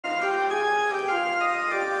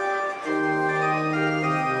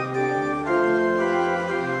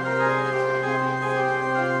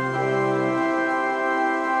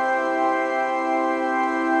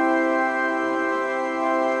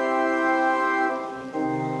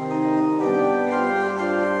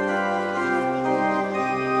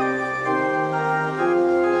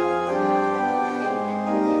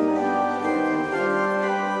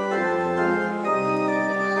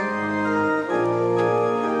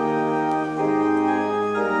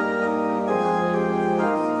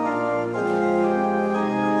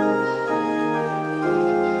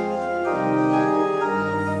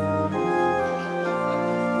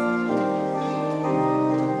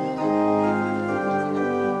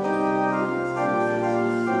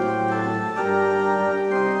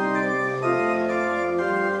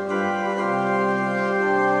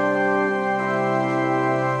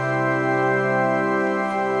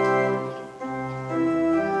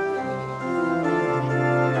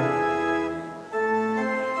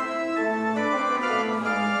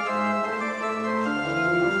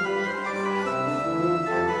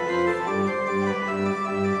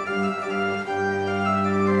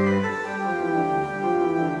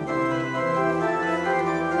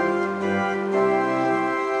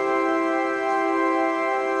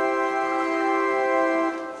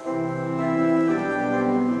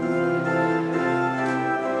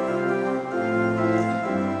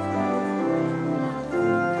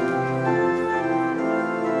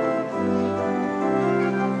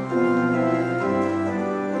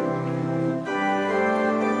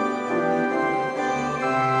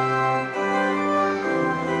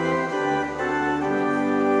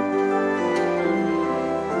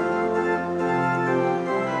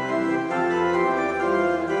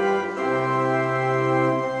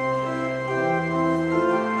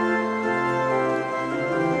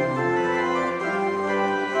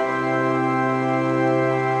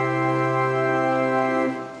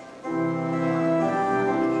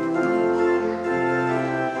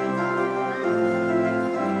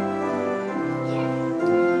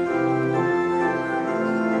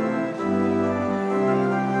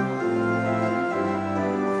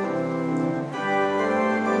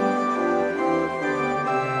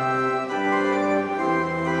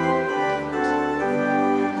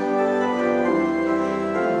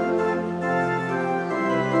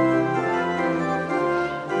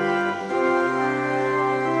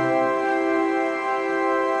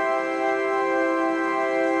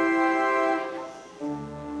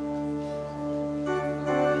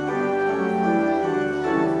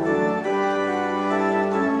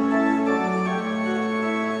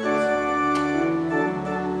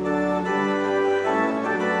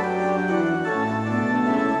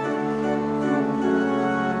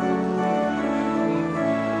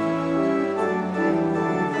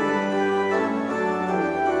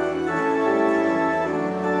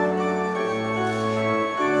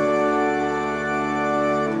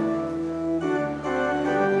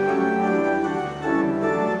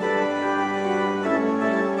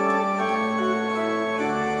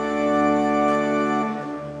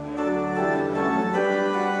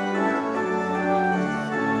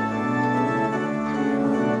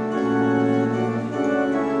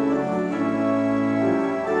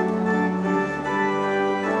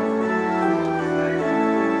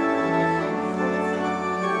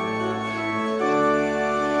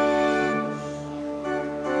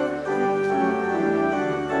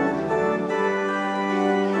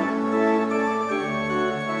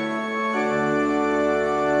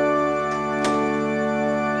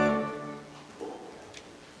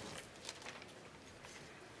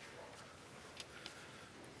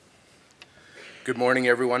Good morning,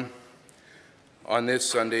 everyone. On this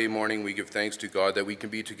Sunday morning, we give thanks to God that we can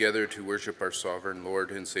be together to worship our sovereign Lord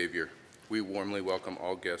and Savior. We warmly welcome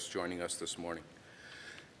all guests joining us this morning.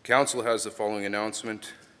 Council has the following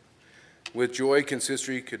announcement. With joy,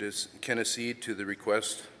 consistory can accede to the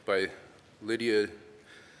request by Lydia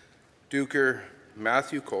Duker,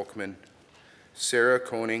 Matthew Kolkman, Sarah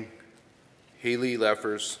Koning, Haley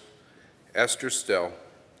Leffers, Esther Stell,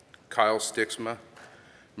 Kyle Stixma,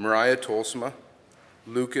 Mariah Tolsma,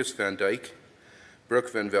 Lucas Van Dyke,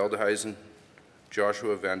 Brooke Van Veldhuizen,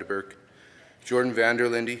 Joshua Vanderberg, Jordan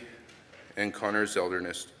Vanderlinde, and Connor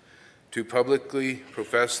Zeldernest to publicly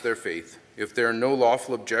profess their faith. If there are no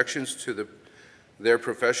lawful objections to their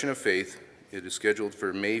profession of faith, it is scheduled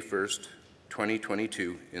for May 1st,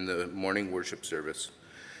 2022 in the morning worship service.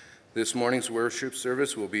 This morning's worship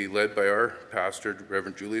service will be led by our pastor,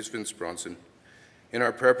 Reverend Julius Vince Bronson. In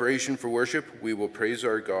our preparation for worship, we will praise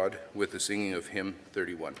our God with the singing of hymn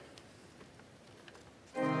 31.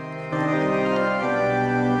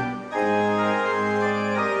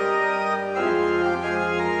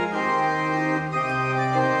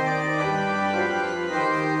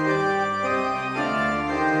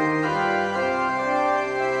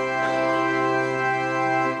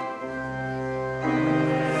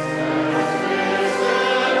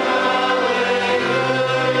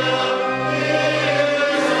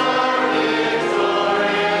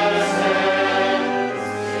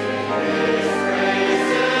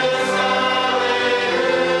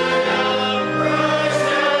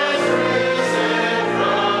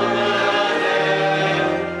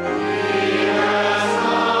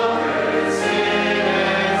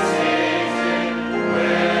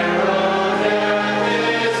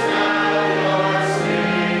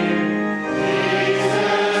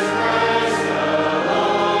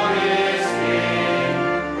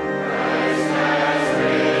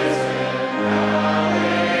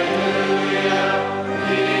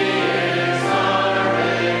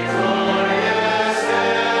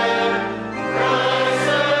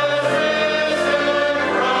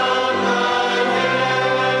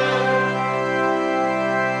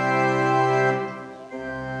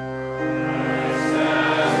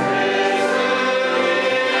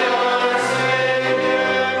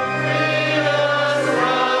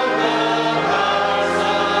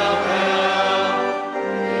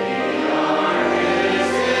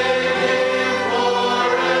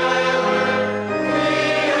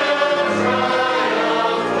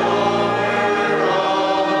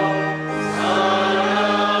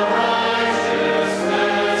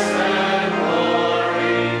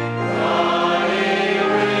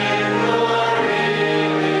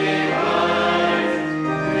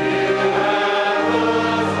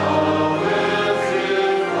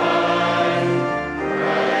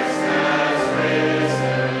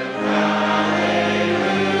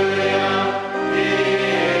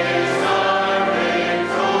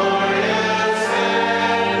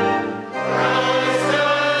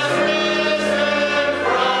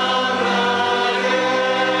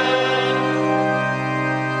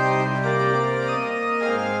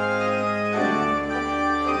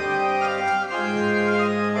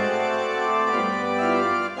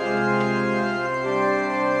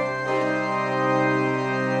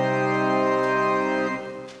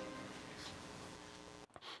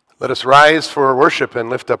 Let us rise for worship and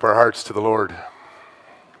lift up our hearts to the Lord.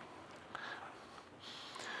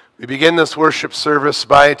 We begin this worship service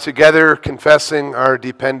by together confessing our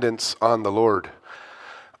dependence on the Lord.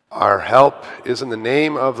 Our help is in the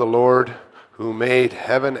name of the Lord, who made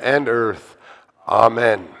heaven and earth.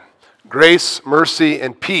 Amen. Grace, mercy,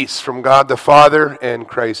 and peace from God the Father and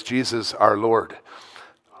Christ Jesus our Lord.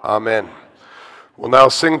 Amen. We'll now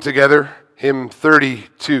sing together hymn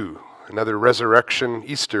 32. Another resurrection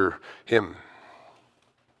Easter hymn.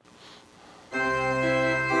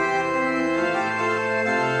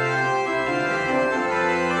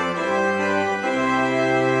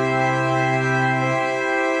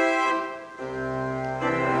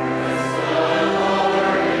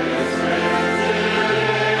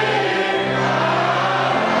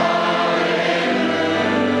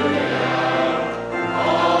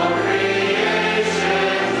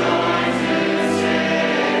 Creation joins to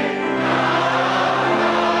sing, hallelujah.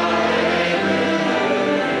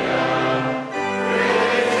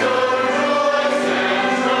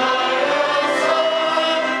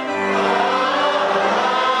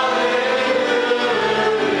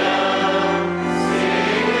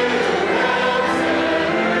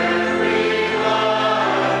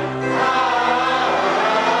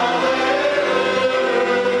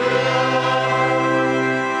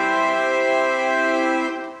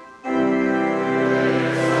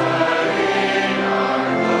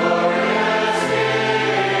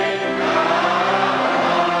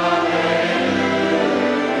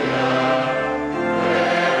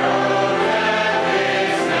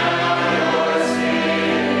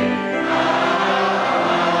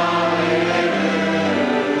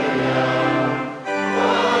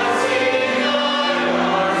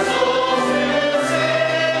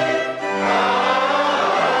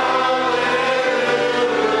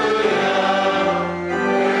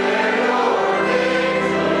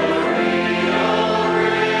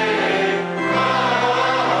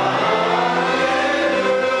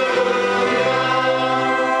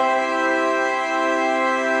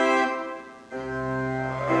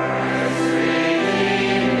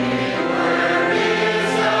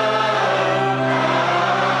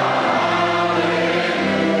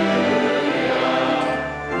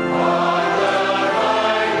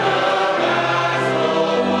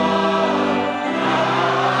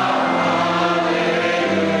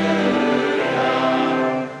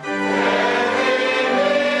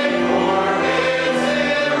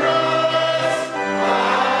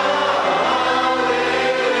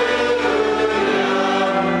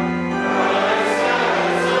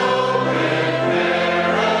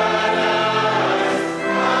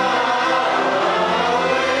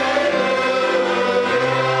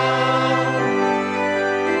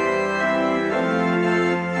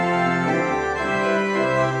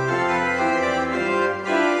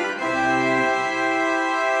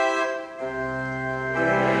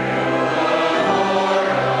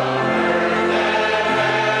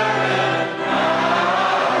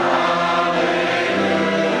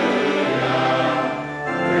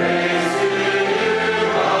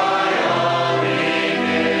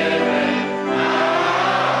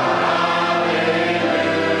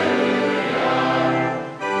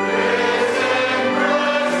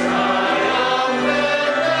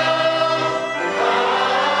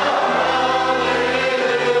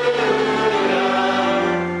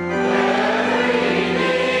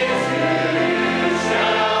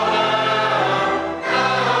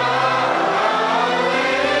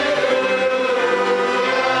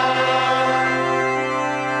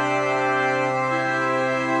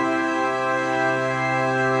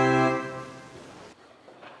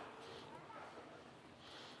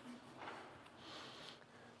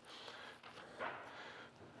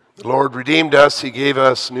 The Lord redeemed us. He gave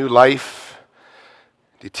us new life.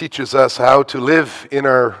 He teaches us how to live in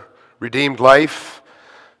our redeemed life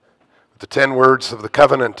with the 10 words of the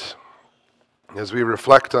covenant. As we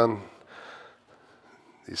reflect on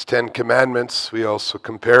these 10 commandments, we also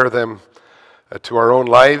compare them to our own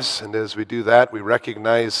lives. And as we do that, we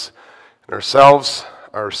recognize in ourselves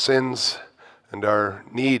our sins and our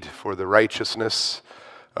need for the righteousness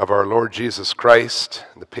of our Lord Jesus Christ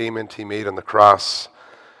and the payment he made on the cross.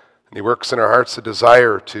 And he works in our hearts a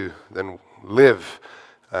desire to then live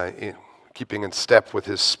keeping in step with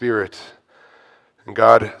his Spirit. And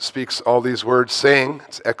God speaks all these words saying,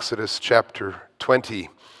 it's Exodus chapter 20,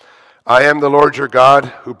 I am the Lord your God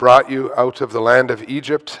who brought you out of the land of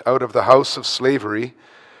Egypt, out of the house of slavery.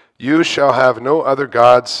 You shall have no other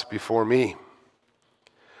gods before me.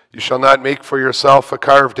 You shall not make for yourself a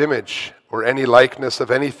carved image or any likeness of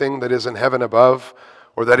anything that is in heaven above,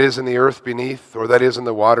 or that is in the earth beneath, or that is in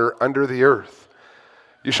the water under the earth.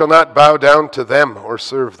 You shall not bow down to them or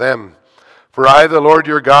serve them. For I, the Lord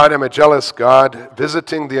your God, am a jealous God,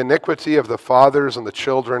 visiting the iniquity of the fathers and the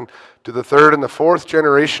children to the third and the fourth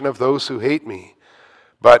generation of those who hate me,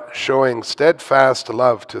 but showing steadfast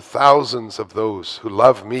love to thousands of those who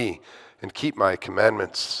love me and keep my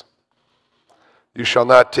commandments. You shall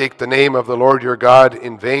not take the name of the Lord your God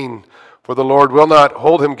in vain, for the Lord will not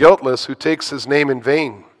hold him guiltless who takes his name in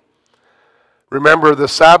vain. Remember the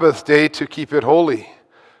Sabbath day to keep it holy.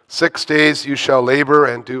 6 days you shall labor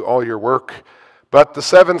and do all your work, but the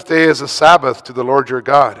seventh day is a Sabbath to the Lord your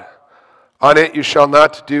God. On it you shall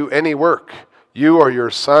not do any work, you or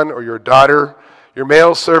your son or your daughter, your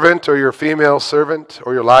male servant or your female servant,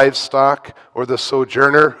 or your livestock, or the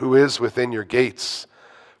sojourner who is within your gates.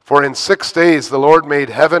 For in 6 days the Lord made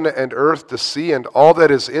heaven and earth, the sea, and all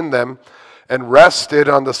that is in them, and rested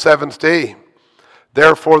on the seventh day.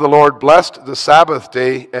 Therefore the Lord blessed the Sabbath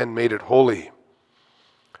day and made it holy.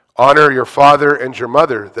 Honor your father and your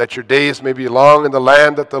mother, that your days may be long in the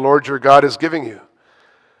land that the Lord your God is giving you.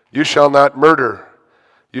 You shall not murder.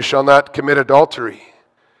 You shall not commit adultery.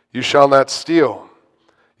 You shall not steal.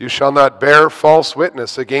 You shall not bear false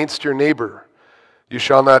witness against your neighbor. You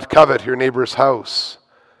shall not covet your neighbor's house.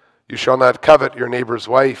 You shall not covet your neighbor's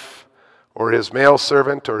wife, or his male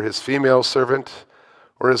servant, or his female servant,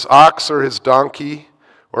 or his ox, or his donkey,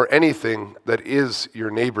 or anything that is your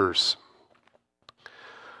neighbor's.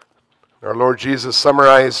 Our Lord Jesus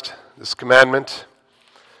summarized this commandment.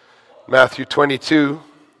 Matthew 22,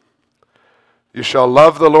 you shall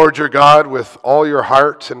love the Lord your God with all your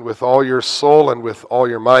heart, and with all your soul, and with all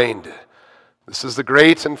your mind. This is the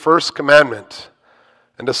great and first commandment.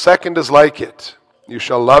 And a second is like it. You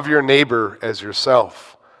shall love your neighbor as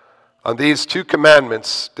yourself. On these 2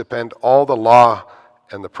 commandments depend all the law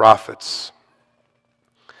and the prophets.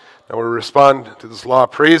 Now we'll respond to this law,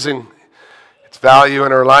 praising its value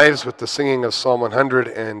in our lives with the singing of Psalm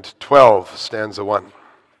 112, stanza 1.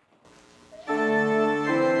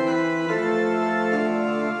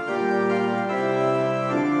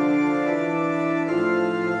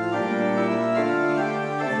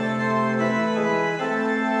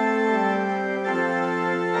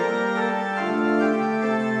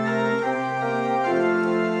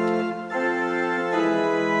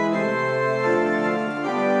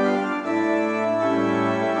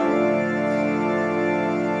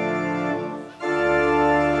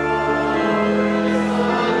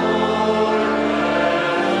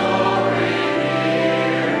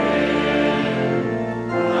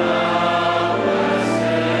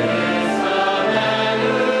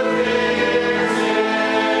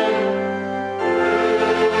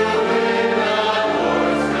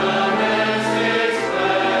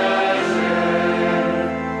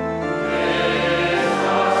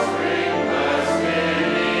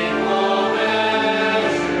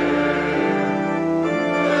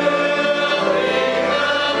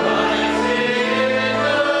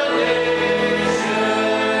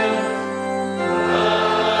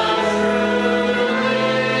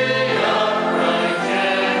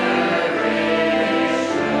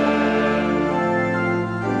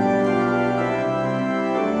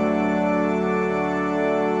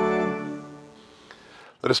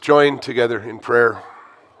 Let us join together in prayer.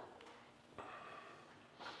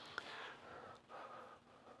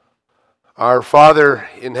 Our Father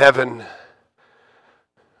in heaven,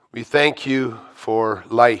 we thank you for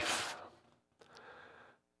life.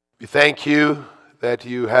 We thank you that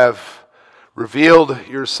you have revealed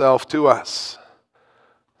yourself to us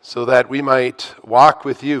so that we might walk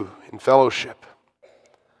with you in fellowship.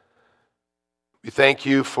 We thank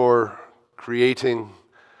you for creating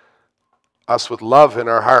us with love in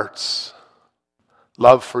our hearts,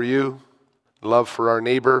 love for you, love for our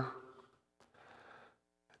neighbor.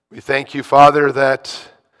 We thank you, Father,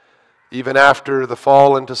 that even after the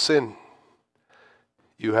fall into sin,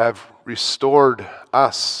 you have restored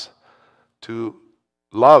us to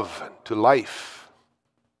love and to life.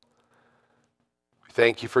 We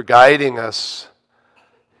thank you for guiding us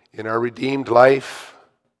in our redeemed life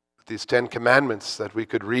with these 10 commandments, that we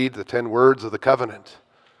could read the 10 words of the covenant.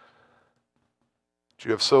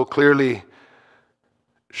 You have so clearly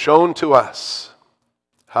shown to us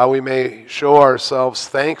how we may show ourselves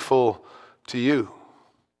thankful to you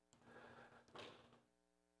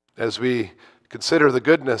as we consider the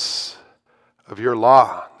goodness of your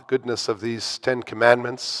law, the goodness of these 10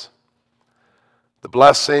 commandments, the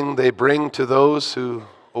blessing they bring to those who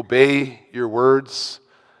obey your words.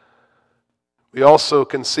 We also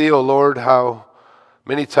can see, O Lord, how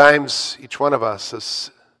many times each one of us has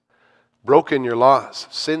broken your laws,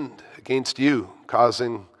 sinned against you,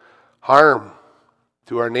 causing harm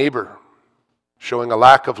to our neighbor, showing a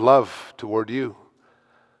lack of love toward you.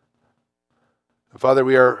 Father,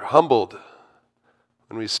 we are humbled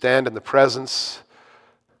when we stand in your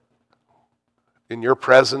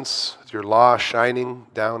presence, with your law shining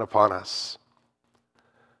down upon us.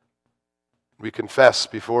 We confess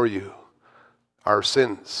before you our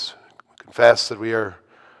sins. We confess that we are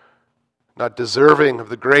not deserving of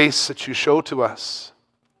the grace that you show to us.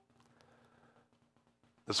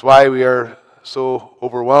 That's why we are so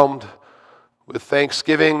overwhelmed with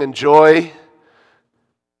thanksgiving and joy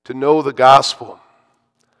to know the gospel,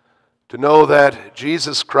 to know that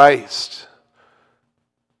Jesus Christ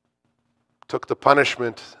took the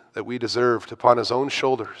punishment that we deserved upon his own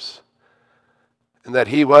shoulders, and that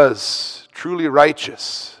he was truly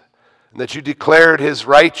righteous, and that you declared his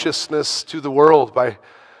righteousness to the world by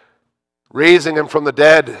raising him from the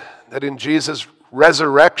dead, that in Jesus'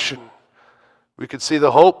 resurrection we could see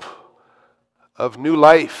the hope of new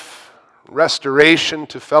life, restoration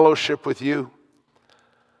to fellowship with you.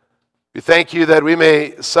 We thank you that we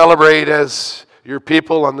may celebrate as your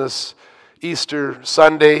people on this Easter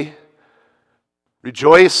Sunday,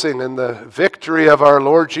 rejoicing in the victory of our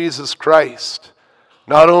Lord Jesus Christ,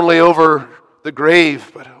 not only over the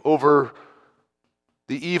grave, but over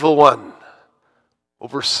the evil one,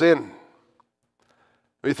 over sin.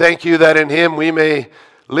 We thank you that in him we may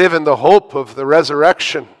live in the hope of the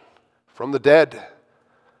resurrection from the dead,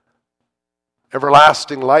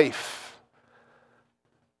 everlasting life.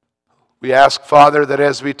 We ask, Father, that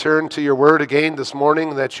as we turn to your word again this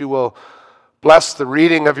morning, that you will bless the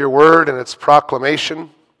reading of your word and its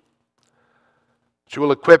proclamation. That you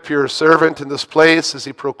will equip your servant in this place as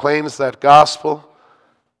he proclaims that gospel,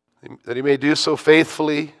 that he may do so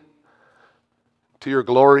faithfully to your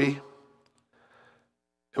glory.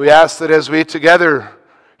 We ask that as we together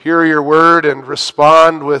hear your word and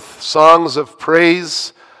respond with songs of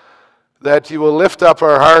praise, that you will lift up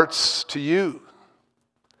our hearts to you,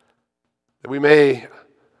 that we may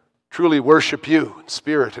truly worship you in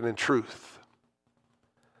spirit and in truth.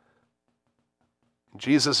 In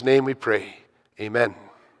Jesus' name we pray. Amen.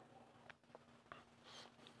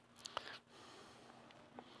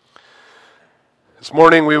 This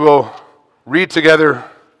morning we will read together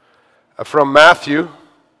from Matthew.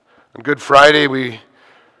 On Good Friday we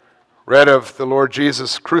read of the Lord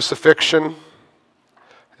Jesus' crucifixion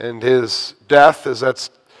and his death, as that's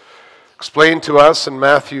explained to us in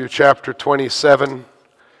Matthew chapter 27.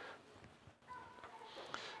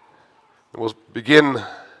 We'll begin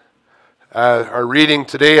our reading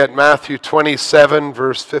today at Matthew 27,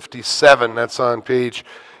 verse 57. That's on page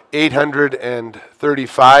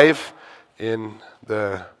 835 in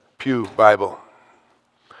the Pew Bible.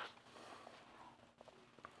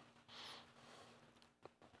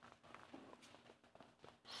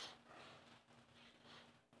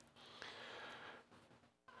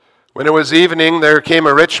 When it was evening, there came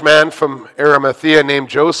a rich man from Arimathea named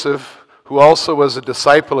Joseph, who also was a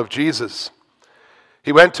disciple of Jesus.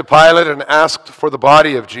 He went to Pilate and asked for the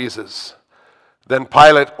body of Jesus. Then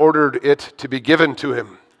Pilate ordered it to be given to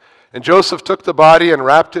him. And Joseph took the body and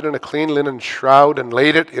wrapped it in a clean linen shroud and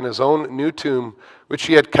laid it in his own new tomb, which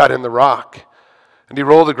he had cut in the rock. And he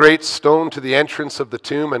rolled a great stone to the entrance of the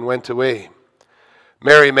tomb and went away.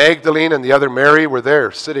 Mary Magdalene and the other Mary were there,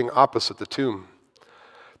 sitting opposite the tomb.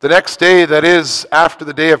 The next day, that is, after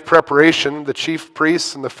the day of preparation, the chief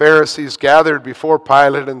priests and the Pharisees gathered before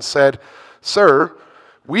Pilate and said, "Sir,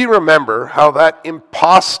 we remember how that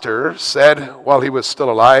impostor said while he was still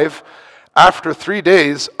alive, 'After 3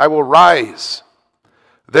 days I will rise.'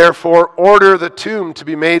 Therefore order the tomb to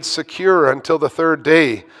be made secure until the 3rd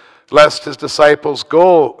day, lest his disciples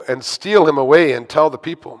go and steal him away and tell the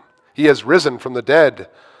people, 'He has risen from the dead.'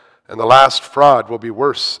 and the last fraud will be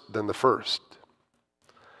worse than the first."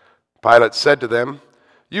 Pilate said to them,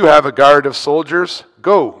 "You have a guard of soldiers.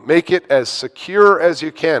 Go, make it as secure as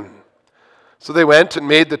you can." So they went and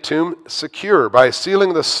made the tomb secure by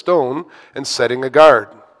sealing the stone and setting a guard.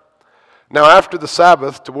 Now after the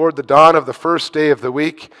Sabbath, toward the dawn of the first day of the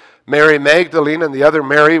week, Mary Magdalene and the other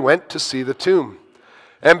Mary went to see the tomb.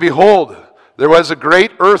 And behold, there was a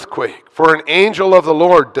great earthquake, for an angel of the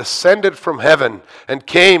Lord descended from heaven and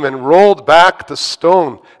came and rolled back the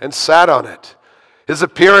stone and sat on it. His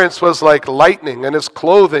appearance was like lightning, and his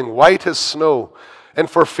clothing white as snow. And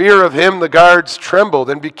for fear of him the guards trembled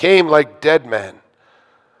and became like dead men.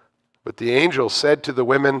 But the angel said to the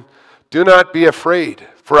women, "Do not be afraid,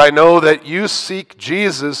 for I know that you seek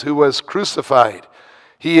Jesus who was crucified.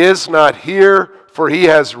 He is not here, for he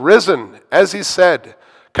has risen, as he said.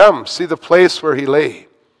 Come, see the place where he lay.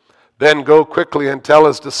 Then go quickly and tell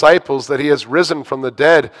his disciples that he has risen from the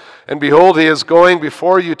dead. And behold, he is going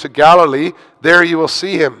before you to Galilee. There you will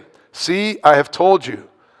see him. See, I have told you."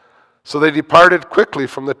 So they departed quickly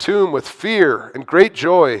from the tomb with fear and great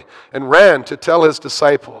joy and ran to tell his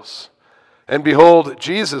disciples. And behold,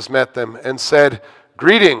 Jesus met them and said,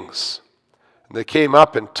 "Greetings." And they came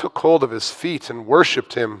up and took hold of his feet and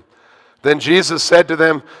worshipped him. Then Jesus said to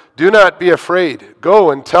them, "Do not be afraid. Go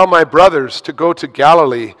and tell my brothers to go to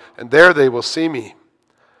Galilee, and there they will see me."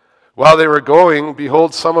 While they were going,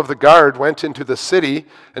 behold, some of the guard went into the city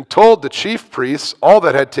and told the chief priests all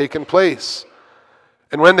that had taken place.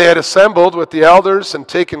 And when they had assembled with the elders and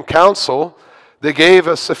taken counsel, they gave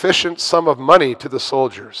a sufficient sum of money to the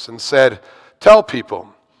soldiers and said, "Tell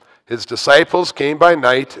people, his disciples came by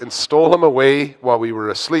night and stole him away while we were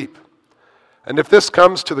asleep. And if this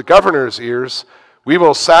comes to the governor's ears, we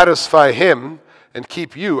will satisfy him and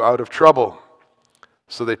keep you out of trouble."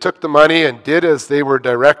 So they took the money and did as they were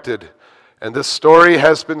directed. And this story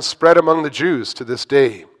has been spread among the Jews to this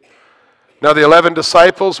day. Now the 11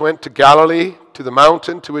 disciples went to Galilee, to the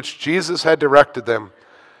mountain to which Jesus had directed them.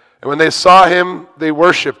 And when they saw him, they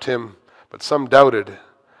worshipped him, but some doubted.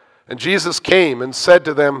 And Jesus came and said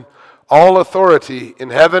to them, "All authority in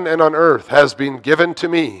heaven and on earth has been given to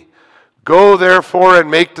me. Go therefore and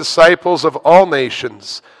make disciples of all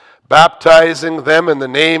nations, baptizing them in the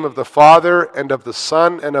name of the Father and of the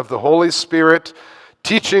Son and of the Holy Spirit,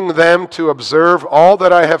 teaching them to observe all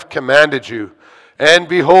that I have commanded you. And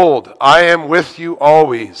behold, I am with you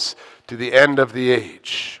always to the end of the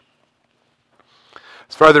age."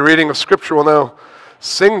 As far as the reading of Scripture, we'll now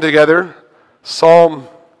sing together Psalm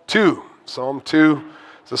 2. Psalm 2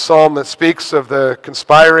 is a psalm that speaks of the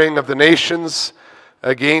conspiring of the nations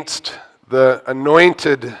against the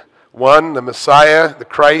anointed one, the Messiah, the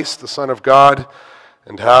Christ, the Son of God,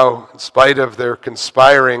 and how, in spite of their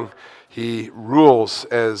conspiring, he rules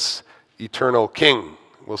as eternal King.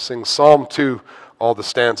 We'll sing Psalm 2, all the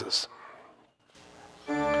stanzas.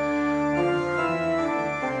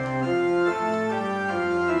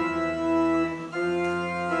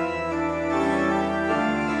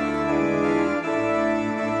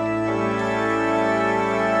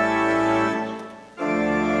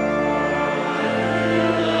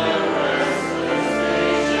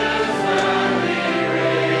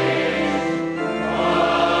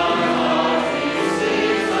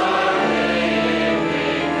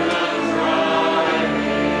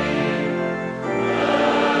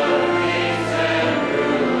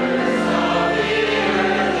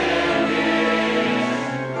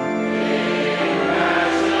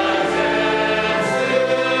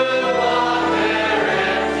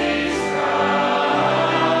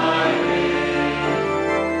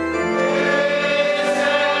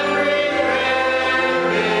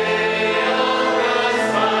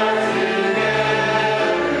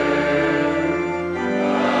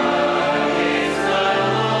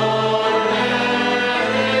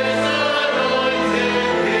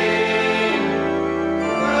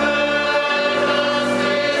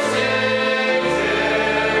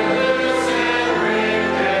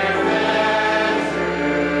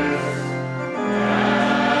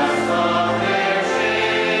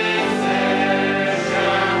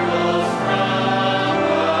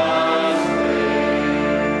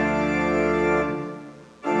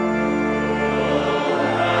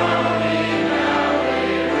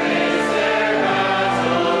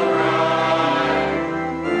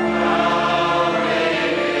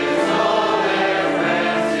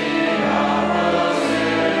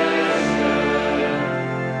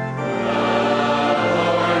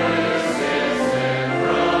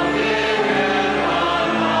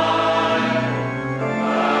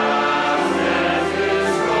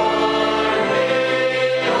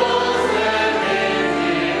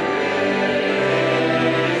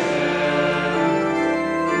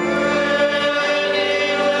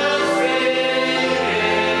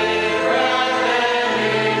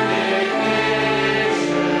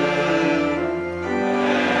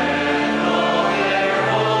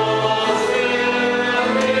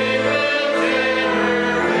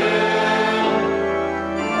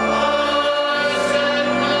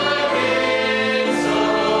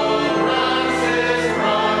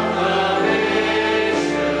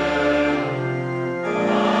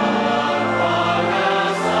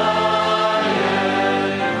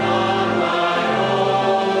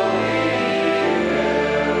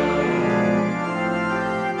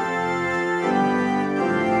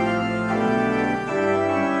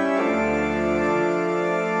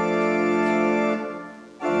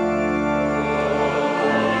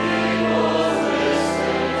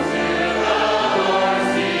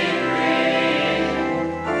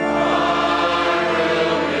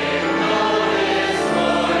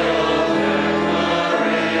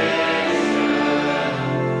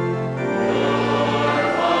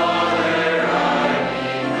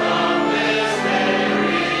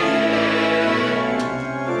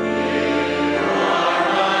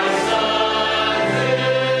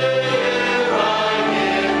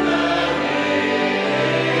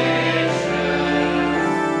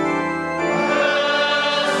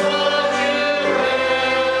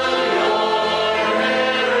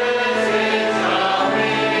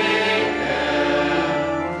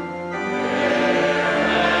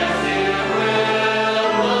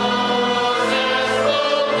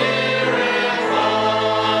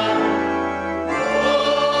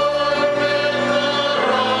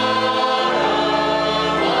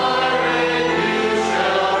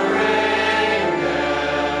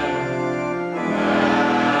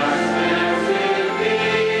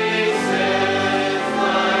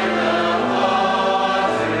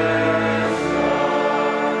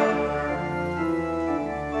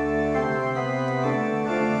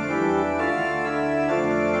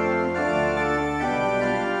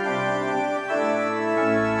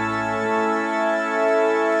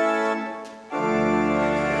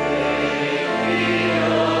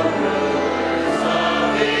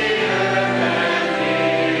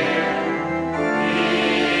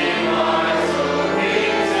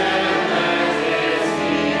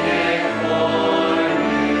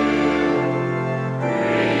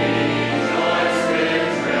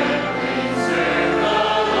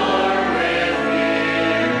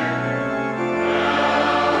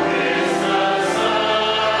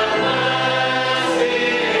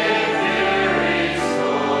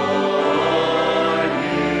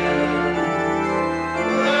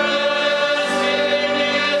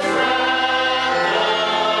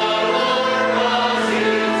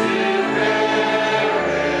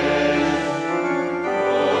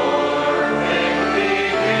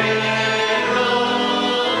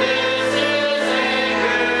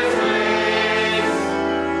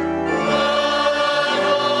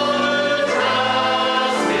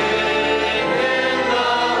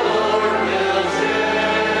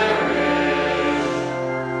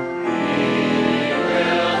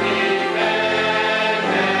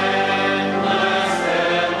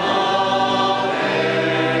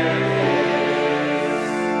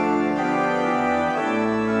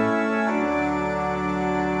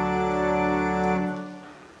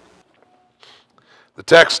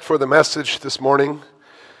 text for the message this morning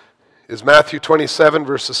is Matthew 27,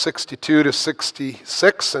 verses 62 to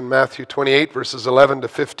 66, and Matthew 28, verses 11 to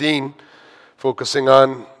 15, focusing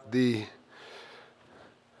on the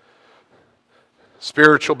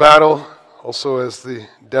spiritual battle, also as the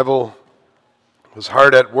devil was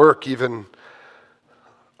hard at work even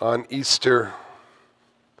on Easter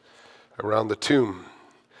around the tomb.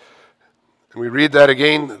 And we read that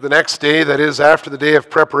again the next day, that is, after the day of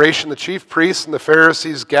preparation, the chief priests and the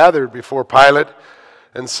Pharisees gathered before Pilate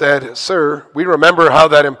and said, "Sir, we remember how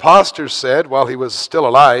that impostor said while he was still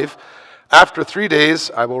alive, 'After 3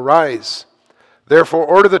 days I will rise.' Therefore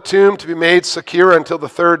order the tomb to be made secure until the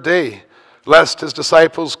third day, lest his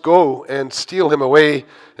disciples go and steal him away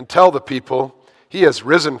and tell the people, 'He has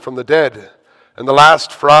risen from the dead,' and the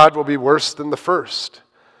last fraud will be worse than the first."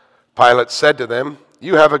 Pilate said to them,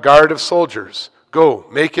 "You have a guard of soldiers. Go,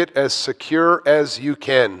 make it as secure as you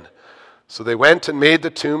can." So they went and made the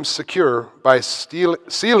tomb secure by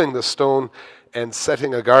sealing the stone and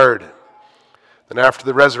setting a guard. Then after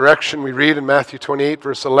the resurrection, we read in Matthew 28,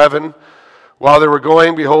 verse 11, "While they were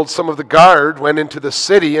going, behold, some of the guard went into the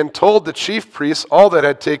city and told the chief priests all that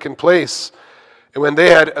had taken place. And when they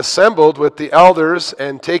had assembled with the elders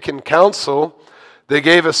and taken counsel, they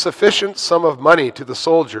gave a sufficient sum of money to the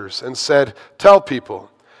soldiers and said, 'Tell people,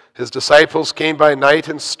 his disciples came by night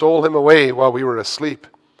and stole him away while we were asleep.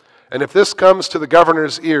 And if this comes to the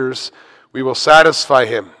governor's ears, we will satisfy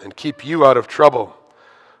him and keep you out of trouble.'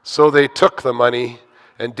 So they took the money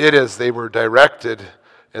and did as they were directed.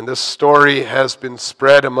 And this story has been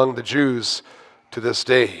spread among the Jews to this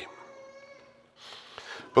day."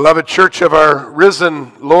 Beloved church of our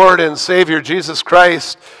risen Lord and Savior Jesus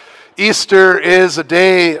Christ, Easter is a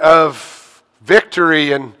day of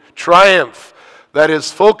victory and triumph that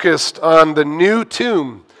is focused on the new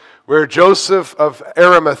tomb where Joseph of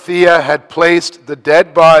Arimathea had placed the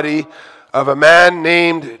dead body of a man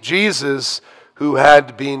named Jesus who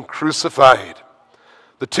had been crucified.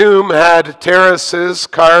 The tomb had terraces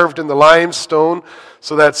carved in the limestone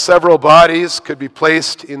so that several bodies could be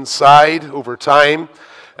placed inside over time,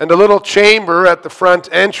 and a little chamber at the front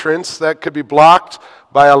entrance that could be blocked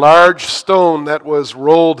by a large stone that was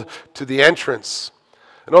rolled to the entrance.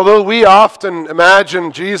 And although we often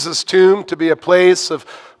imagine Jesus' tomb to be a place of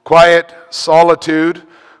quiet solitude,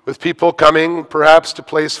 with people coming perhaps to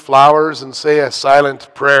place flowers and say a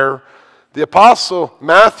silent prayer, the Apostle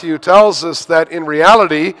Matthew tells us that in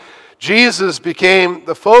reality, Jesus became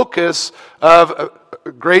the focus of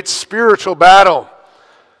a great spiritual battle,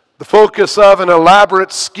 the focus of an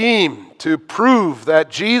elaborate scheme to prove that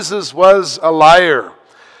Jesus was a liar,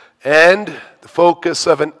 and the focus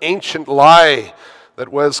of an ancient lie that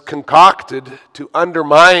was concocted to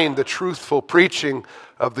undermine the truthful preaching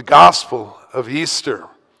of the gospel of Easter.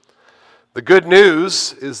 The good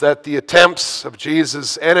news is that the attempts of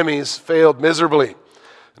Jesus' enemies failed miserably.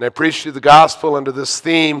 And I preach you the gospel under this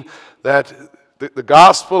theme that the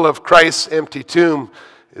gospel of Christ's empty tomb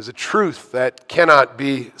is a truth that cannot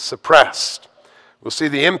be suppressed. We'll see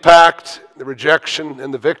the impact, the rejection,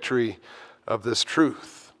 and the victory of this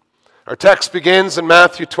truth. Our text begins in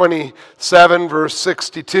Matthew 27, verse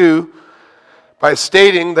 62, by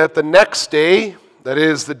stating that the next day, that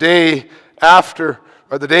is the day after,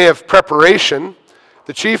 or the day of preparation,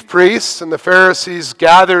 the chief priests and the Pharisees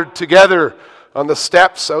gathered together on the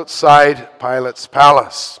steps outside Pilate's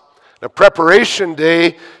palace. Now, preparation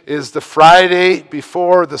day is the Friday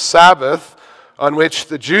before the Sabbath, on which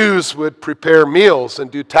the Jews would prepare meals and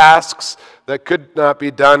do tasks that could not be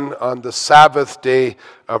done on the Sabbath day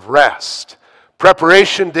of rest.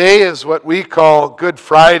 Preparation day is what we call Good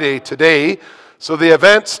Friday today. So the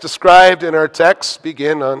events described in our text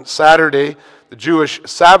begin on Saturday, the Jewish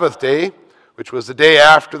Sabbath day, which was the day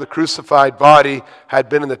after the crucified body had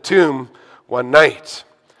been in the tomb one night.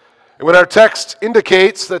 And when our text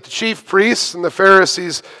indicates that the chief priests and the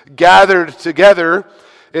Pharisees gathered together,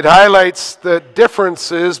 it highlights the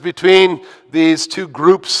differences between these two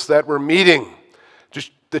groups that were meeting.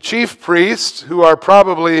 The chief priests, who are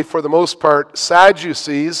probably for the most part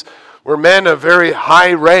Sadducees, were men of very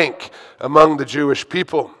high rank among the Jewish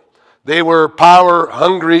people. They were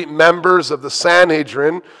power-hungry members of the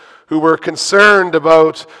Sanhedrin who were concerned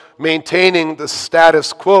about maintaining the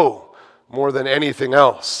status quo more than anything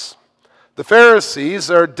else. The Pharisees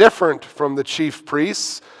are different from the chief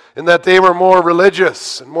priests in that they were more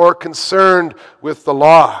religious and more concerned with the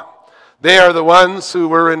law. They are the ones who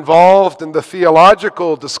were involved in the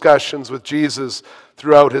theological discussions with Jesus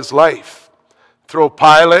throughout his life. Throw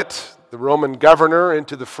Pilate, the Roman governor,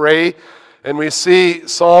 into the fray, and we see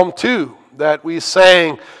Psalm 2 that we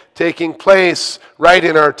sang taking place right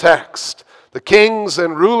in our text. The kings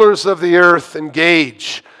and rulers of the earth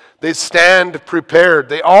engage. They stand prepared.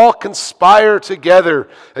 They all conspire together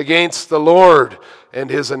against the Lord and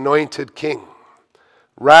his anointed king.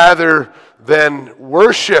 Rather than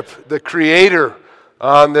worship the Creator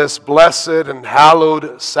on this blessed and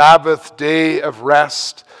hallowed Sabbath day of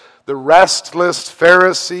rest, the restless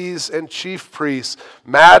Pharisees and chief priests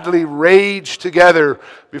madly raged together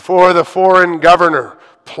before the foreign governor,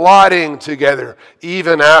 plotting together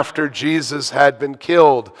even after Jesus had been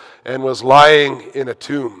killed and was lying in a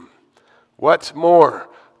tomb. What more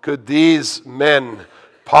could these men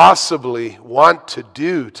possibly want to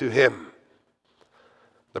do to him?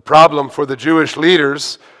 The problem for the Jewish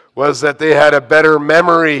leaders was that they had a better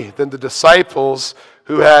memory than the disciples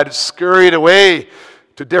who had scurried away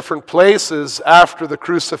to different places after the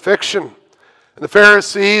crucifixion. And the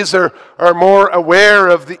Pharisees are more aware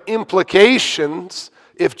of the implications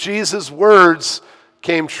if Jesus' words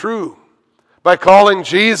came true. By calling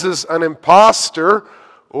Jesus an impostor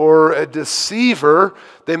or a deceiver,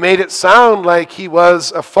 they made it sound like he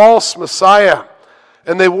was a false Messiah.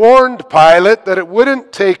 And they warned Pilate that it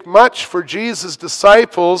wouldn't take much for Jesus'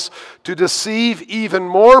 disciples to deceive even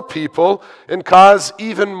more people and cause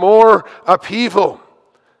even more upheaval.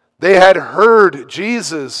 They had heard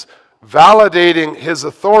Jesus validating his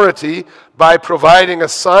authority by providing a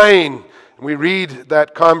sign. We read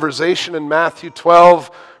that conversation in Matthew 12,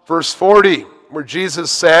 verse 40, where Jesus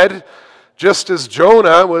said, "Just as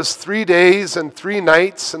Jonah was 3 days and 3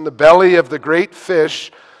 nights in the belly of the great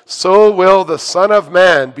fish, so will the Son of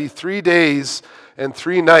Man be 3 days and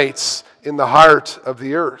 3 nights in the heart of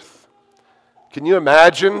the earth." Can you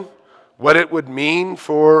imagine what it would mean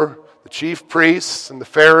for the chief priests and the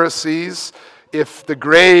Pharisees if the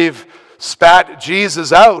grave spat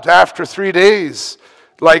Jesus out after 3 days,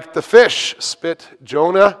 like the fish spit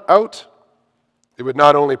Jonah out? It would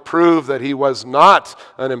not only prove that he was not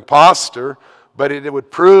an impostor, but it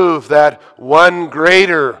would prove that one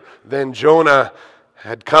greater than Jonah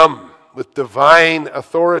had come with divine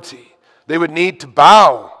authority. They would need to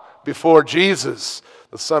bow before Jesus,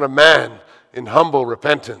 the Son of Man, in humble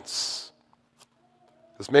repentance.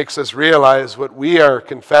 This makes us realize what we are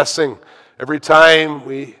confessing every time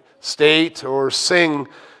we state or sing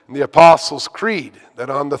in the Apostles' Creed,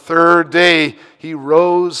 that on the 3rd day he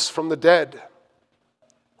rose from the dead.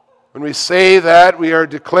 When we say that, we are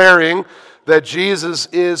declaring that Jesus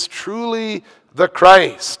is truly the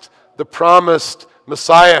Christ, the promised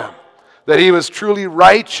Messiah, that he was truly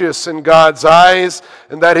righteous in God's eyes,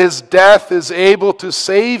 and that his death is able to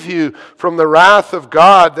save you from the wrath of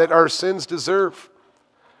God that our sins deserve.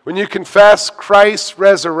 When you confess Christ's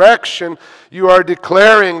resurrection, you are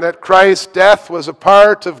declaring that Christ's death was a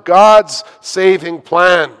part of God's saving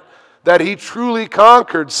plan, that he truly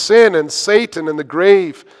conquered sin and Satan and the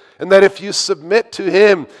grave, and that if you submit to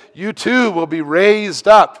him, you too will be raised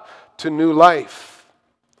up to new life.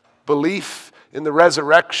 Belief in the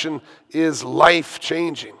resurrection is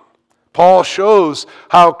life-changing. Paul shows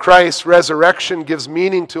how Christ's resurrection gives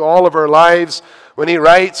meaning to all of our lives when he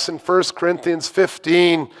writes in 1 Corinthians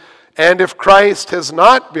 15, "And if Christ has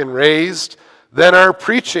not been raised, then our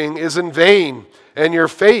preaching is in vain, and your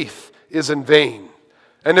faith is in vain.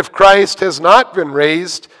 And if Christ has not been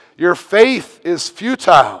raised, your faith is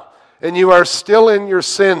futile, and you are still in your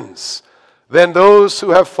sins. Then those who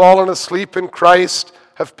have fallen asleep in Christ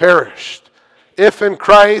have perished. If in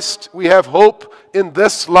Christ we have hope in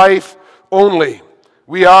this life only,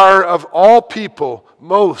 we are of all people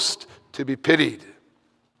most to be pitied.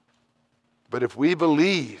 But if we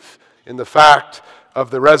believe in the fact of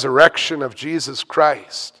the resurrection of Jesus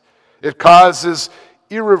Christ, it causes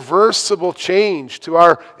irreversible change to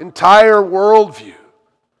our entire worldview.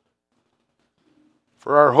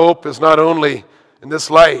 For our hope is not only in this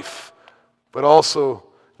life, but also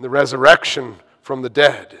in the resurrection from the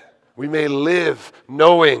dead. We may live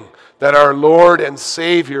knowing that our Lord and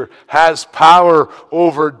Savior has power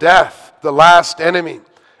over death, the last enemy.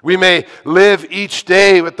 We may live each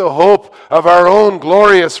day with the hope of our own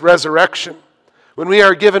glorious resurrection. When we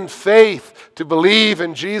are given faith to believe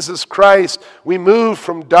in Jesus Christ, we move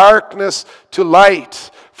from darkness to light,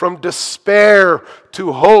 from despair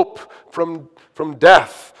to hope, from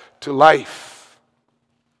death to life.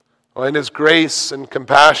 In his grace and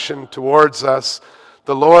compassion towards us,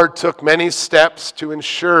 the Lord took many steps to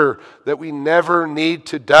ensure that we never need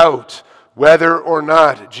to doubt whether or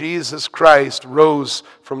not Jesus Christ rose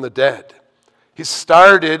from the dead. He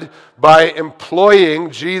started by employing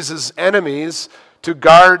Jesus' enemies to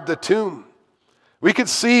guard the tomb. We could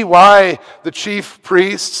see why the chief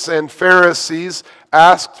priests and Pharisees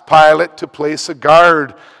asked Pilate to place a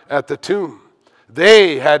guard at the tomb.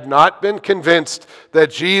 They had not been convinced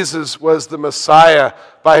that Jesus was the Messiah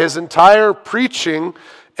by his entire preaching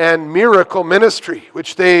and miracle ministry,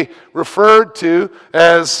 which they referred to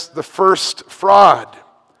as the first fraud.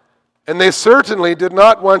 And they certainly did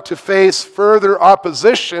not want to face further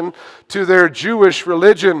opposition to their Jewish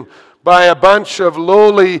religion by a bunch of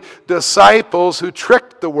lowly disciples who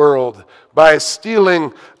tricked the world by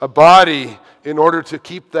stealing a body in order to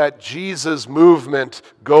keep that Jesus movement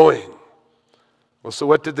going. Well, so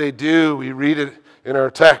what did they do? We read it in our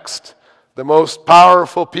text. The most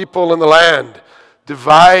powerful people in the land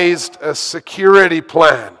devised a security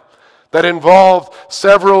plan that involved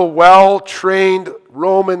several well-trained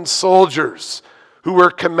Roman soldiers who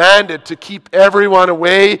were commanded to keep everyone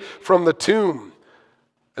away from the tomb.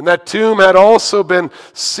 And that tomb had also been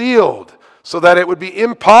sealed so that it would be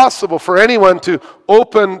impossible for anyone to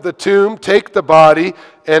open the tomb, take the body,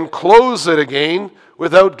 and close it again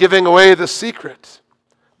without giving away the secret.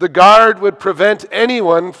 The guard would prevent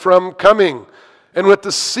anyone from coming. And with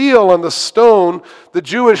the seal on the stone, the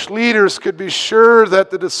Jewish leaders could be sure that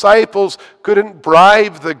the disciples couldn't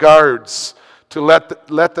bribe the guards to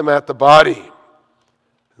let them at the body.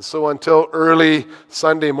 And so until early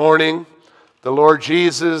Sunday morning, the Lord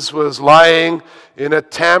Jesus was lying in a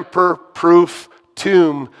tamper-proof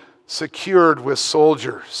tomb secured with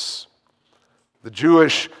soldiers. The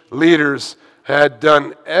Jewish leaders had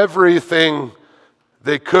done everything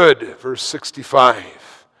they could, verse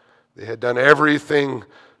 65. They had done everything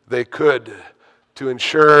they could to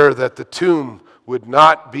ensure that the tomb would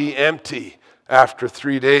not be empty after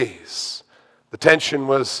 3 days. The tension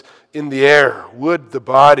was in the air. Would the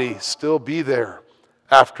body still be there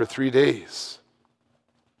after 3 days?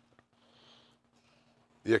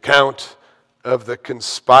 The account of the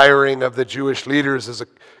conspiring of the Jewish leaders is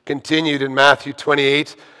continued in Matthew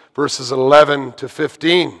 28, verses 11 to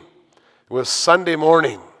 15. It was Sunday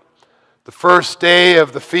morning, the first day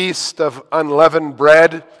of the Feast of Unleavened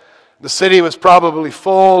Bread. The city was probably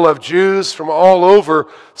full of Jews from all over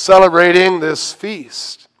celebrating this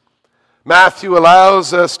feast. Matthew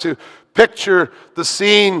allows us to picture the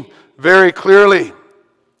scene very clearly.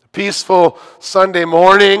 A peaceful Sunday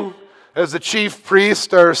morning, as the chief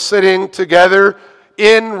priests are sitting together,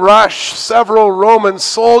 in rush several Roman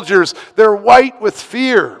soldiers. They're white with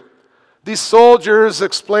fear. These soldiers,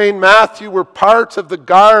 explain Matthew, were part of the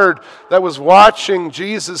guard that was watching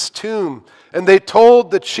Jesus' tomb. And they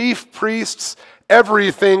told the chief priests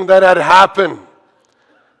everything that had happened.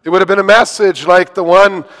 It would have been a message like the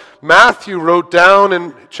one Matthew wrote down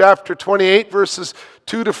in chapter 28, verses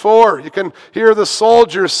 2 to 4. You can hear the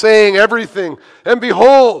soldiers saying everything. And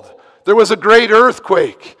behold, there was a great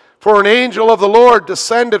earthquake, for an angel of the Lord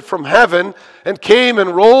descended from heaven and came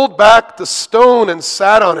and rolled back the stone and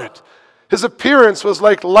sat on it. His appearance was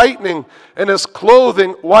like lightning, and his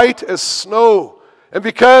clothing white as snow. And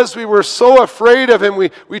because we were so afraid of him,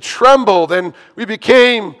 we trembled, and we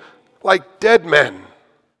became like dead men.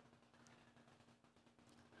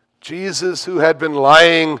 Jesus, who had been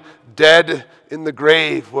lying dead in the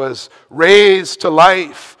grave, was raised to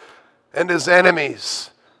life, and his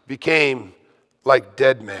enemies became like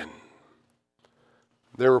dead men.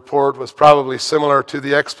 Their report was probably similar to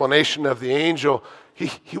the explanation of the angel.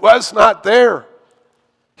 He was not there.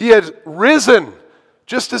 He had risen,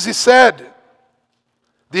 just as he said.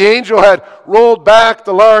 The angel had rolled back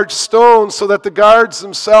the large stone so that the guards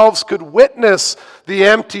themselves could witness the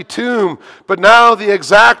empty tomb. But now the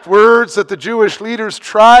exact words that the Jewish leaders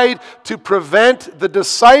tried to prevent the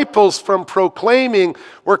disciples from proclaiming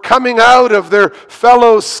were coming out of their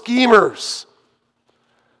fellow schemers.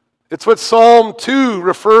 It's what Psalm 2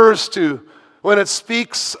 refers to when it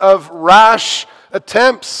speaks of rash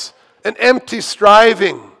attempts and empty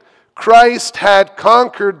striving. Christ had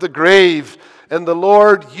conquered the grave, and the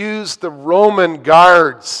Lord used the Roman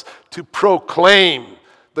guards to proclaim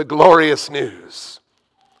the glorious news.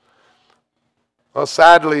 Well,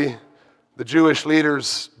 sadly, the Jewish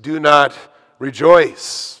leaders do not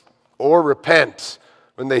rejoice or repent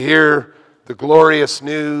when they hear the glorious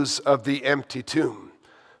news of the empty tomb,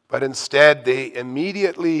 but instead they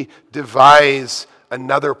immediately devise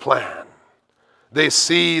another plan. They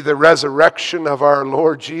see the resurrection of our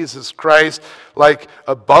Lord Jesus Christ like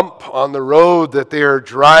a bump on the road that they are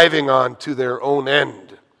driving on to their own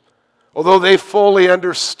end. Although they fully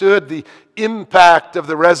understood the impact of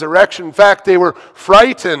the resurrection, in fact, they were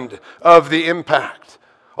frightened of the impact.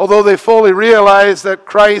 Although they fully realized that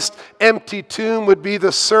Christ's empty tomb would be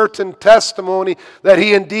the certain testimony that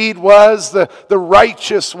he indeed was the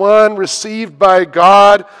righteous one received by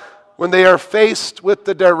God, when they are faced with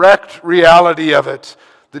the direct reality of it,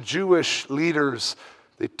 the Jewish leaders,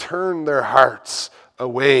 they turned their hearts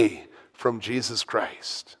away from Jesus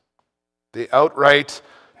Christ. They outright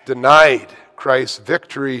denied Christ's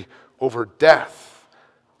victory over death.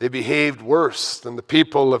 They behaved worse than the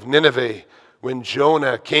people of Nineveh when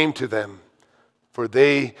Jonah came to them, for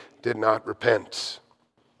they did not repent.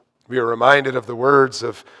 We are reminded of the words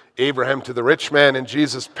of Abraham to the rich man in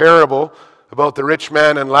Jesus' parable about the rich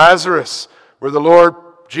man and Lazarus, where the Lord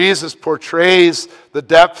Jesus portrays the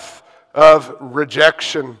depth of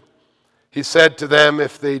rejection. He said to them,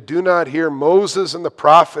 "If they do not hear Moses and the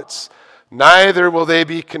prophets, neither will they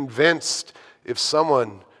be convinced if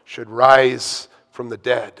someone should rise from the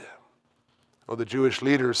dead." Well, the Jewish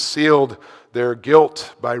leaders sealed their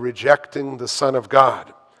guilt by rejecting the Son of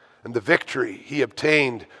God and the victory he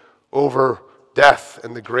obtained over death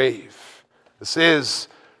and the grave. This is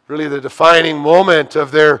really the defining moment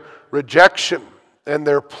of their rejection, and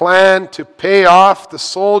their plan to pay off the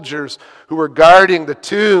soldiers who were guarding the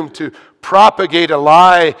tomb to propagate a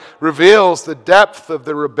lie reveals the depth of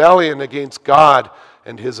the rebellion against God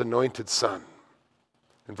and his anointed Son.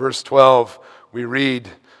 In verse 12, we read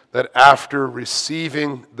that after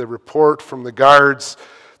receiving the report from the guards,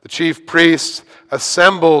 the chief priests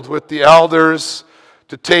assembled with the elders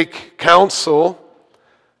to take counsel,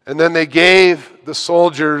 and then they gave the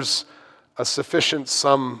soldiers a sufficient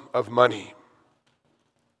sum of money.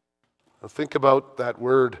 Now think about that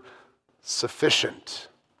word, sufficient.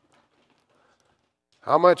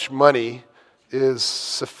 How much money is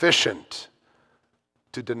sufficient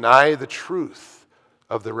to deny the truth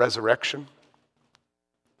of the resurrection?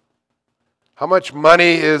 How much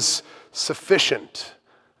money is sufficient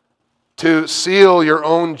to seal your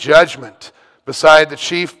own judgment beside the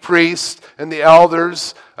chief priest and the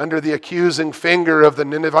elders under the accusing finger of the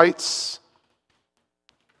Ninevites?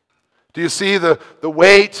 Do you see the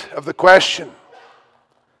weight of the question?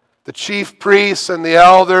 The chief priests and the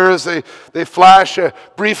elders, they flash a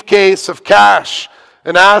briefcase of cash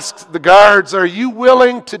and ask the guards, "Are you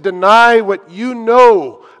willing to deny what you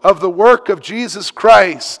know of the work of Jesus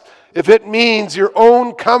Christ if it means your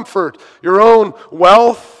own comfort, your own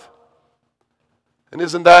wealth?" And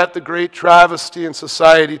isn't that the great travesty in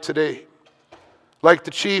society today? Like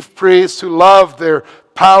the chief priests who loved their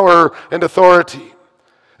power and authority,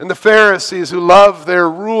 and the Pharisees who loved their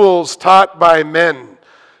rules taught by men,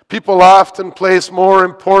 people often place more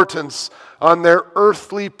importance on their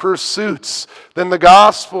earthly pursuits than the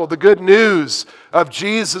gospel, the good news of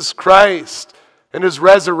Jesus Christ and his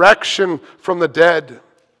resurrection from the dead.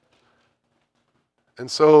 And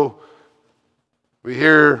so we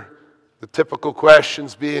hear the typical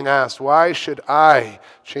questions being asked: why should I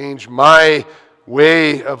change my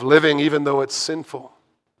way of living even though it's sinful?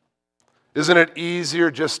 Isn't it easier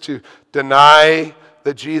just to deny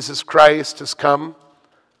that Jesus Christ has come,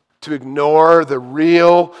 to ignore the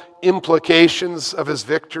real implications of his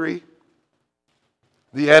victory?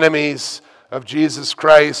 The enemies of Jesus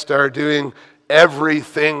Christ are doing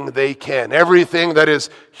everything they can, everything that is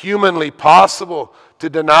humanly possible to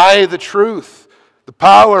deny the truth, the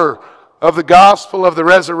power of the gospel of the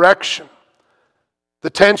resurrection. The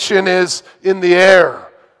tension is in the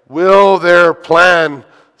air. Will their plan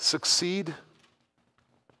succeed?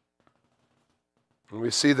 And we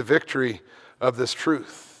see the victory of this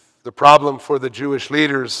truth. The problem for the Jewish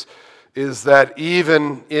leaders is that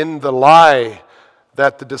even in the lie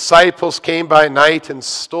that the disciples came by night and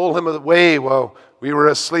stole him away while we were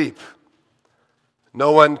asleep,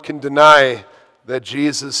 no one can deny that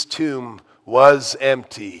Jesus' tomb was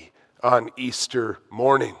empty on Easter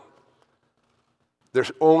morning. Their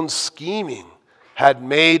own scheming had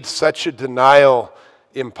made such a denial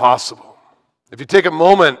impossible. If you take a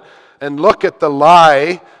moment and look at the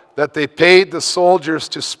lie that they paid the soldiers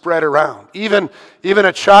to spread around, even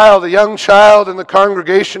a young child in the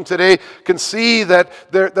congregation today can see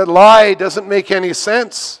that that lie doesn't make any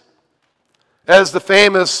sense. As the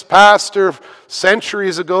famous pastor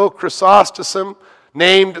centuries ago, Chrysostom,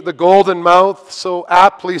 named the Golden Mouth, so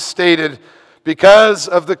aptly stated, because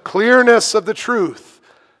of the clearness of the truth,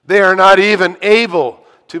 they are not even able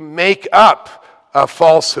to make up a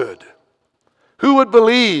falsehood. Who would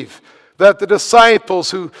believe that the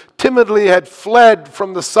disciples who timidly had fled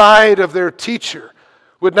from the side of their teacher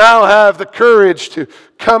would now have the courage to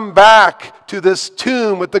come back to this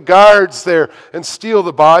tomb with the guards there and steal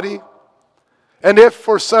the body? And if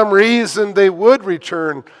for some reason they would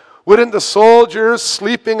return, wouldn't the soldiers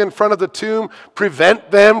sleeping in front of the tomb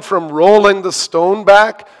prevent them from rolling the stone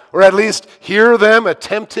back, or at least hear them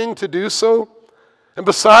attempting to do so? And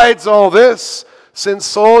besides all this, since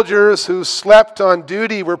soldiers who slept on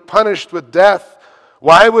duty were punished with death,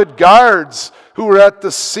 why would guards who were at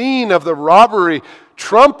the scene of the robbery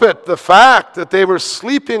trumpet the fact that they were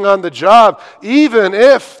sleeping on the job, even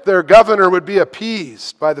if their governor would be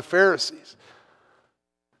appeased by the Pharisees.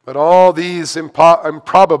 But all these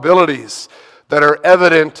improbabilities that are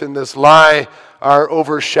evident in this lie are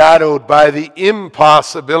overshadowed by the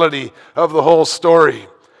impossibility of the whole story.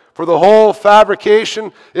 For the whole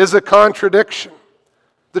fabrication is a contradiction.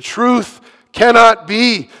 The truth cannot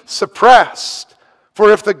be suppressed.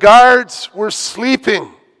 For if the guards were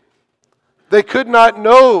sleeping, they could not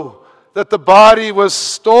know that the body was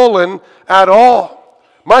stolen at all,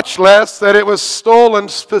 much less that it was stolen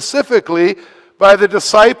specifically by the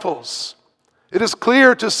disciples. It is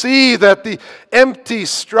clear to see that the empty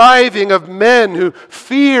striving of men who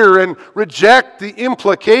fear and reject the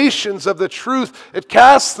implications of the truth, it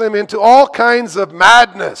casts them into all kinds of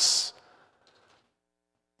madness.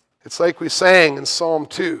 It's like we sang in Psalm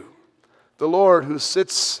 2. The Lord who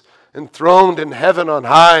sits enthroned in heaven on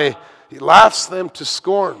high, He laughs them to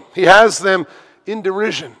scorn. He has them in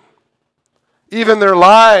derision. Even their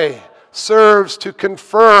lie serves to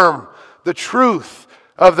confirm the truth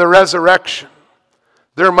of the resurrection.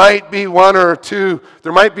 There might be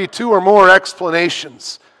two or more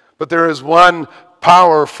explanations, but there is one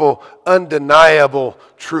powerful, undeniable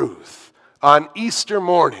truth. On Easter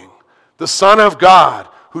morning, the Son of God,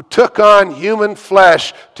 who took on human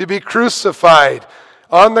flesh to be crucified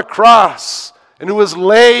on the cross and who was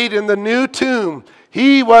laid in the new tomb,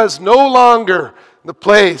 He was no longer in the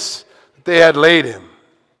place that they had laid Him.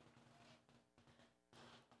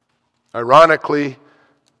 Ironically,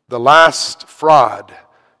 the last fraud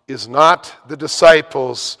is not the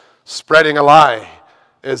disciples spreading a lie,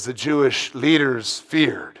 as the Jewish leaders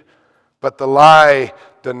feared, but the lie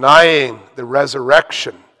denying the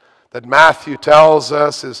resurrection that Matthew tells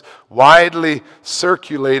us is widely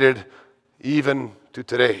circulated even to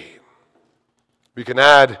today. We can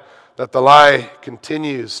add that the lie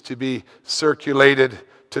continues to be circulated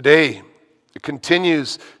today. It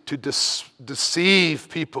continues to deceive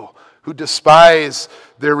people who despise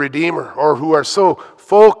their Redeemer, or who are so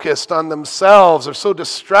focused on themselves or so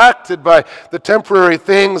distracted by the temporary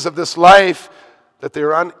things of this life that they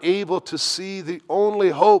are unable to see the only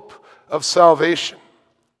hope of salvation.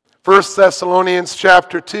 1 Thessalonians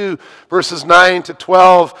chapter 2, verses 9 to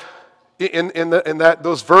 12, in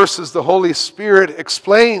those verses, the Holy Spirit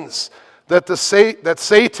explains that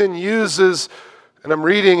Satan uses, and I'm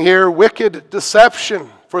reading here, wicked deception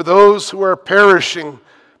for those who are perishing,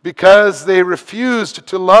 because they refused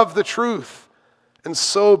to love the truth and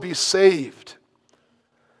so be saved.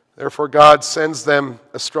 Therefore God sends them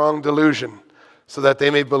a strong delusion, so that they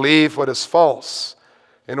may believe what is false,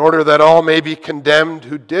 in order that all may be condemned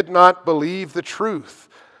who did not believe the truth,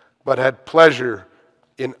 but had pleasure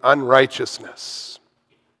in unrighteousness.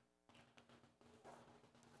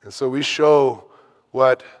 And so we show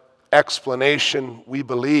what explanation we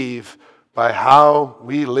believe by how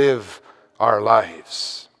we live our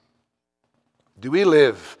lives. Do we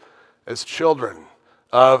live as children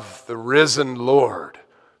of the risen Lord,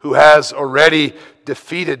 who has already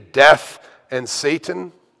defeated death and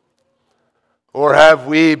Satan? Or have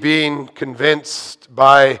we been convinced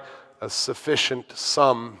by a sufficient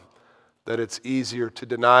sum that it's easier to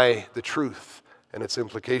deny the truth and its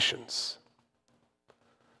implications?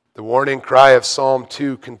 The warning cry of Psalm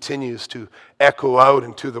 2 continues to echo out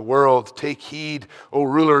into the world. Take heed, O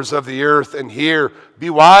rulers of the earth, and hear. Be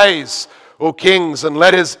wise, O kings, and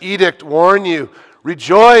let His edict warn you.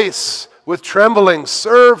 Rejoice with trembling.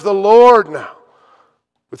 Serve the Lord now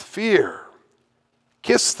with fear.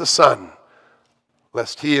 Kiss the Son,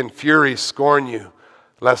 lest He in fury scorn you,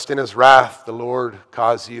 lest in His wrath the Lord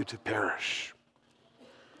cause you to perish.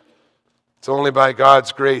 It's only by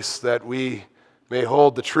God's grace that we may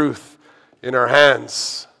hold the truth in our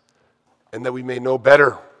hands and that we may know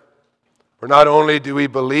better. For not only do we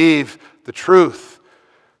believe the truth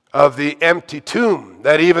of the empty tomb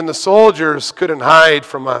that even the soldiers couldn't hide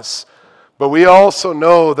from us, but we also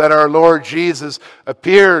know that our Lord Jesus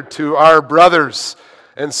appeared to our brothers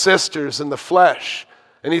and sisters in the flesh,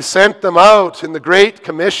 and He sent them out in the Great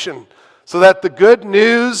Commission so that the good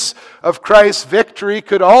news of Christ's victory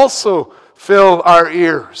could also fill our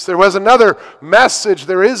ears. There is another message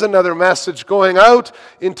going out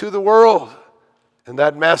into the world, and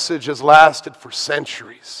that message has lasted for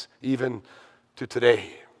centuries, even to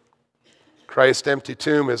today. Christ's empty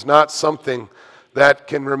tomb is not something that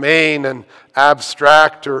can remain an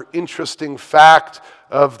abstract or interesting fact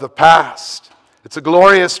of the past. It's a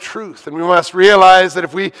glorious truth, and we must realize that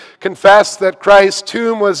if we confess that Christ's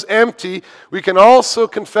tomb was empty, we can also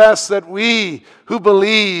confess that we who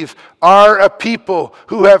believe are a people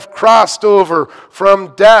who have crossed over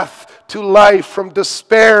from death to life, from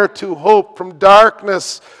despair to hope, from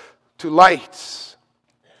darkness to light.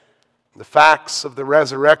 The facts of the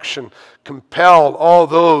resurrection compel all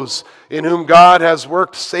those in whom God has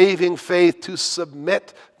worked saving faith to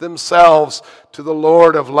submit themselves to the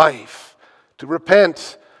Lord of life, to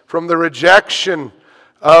repent from the rejection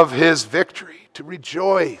of his victory, to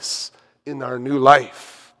rejoice in our new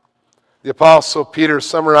life. The Apostle Peter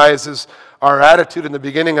summarizes our attitude in the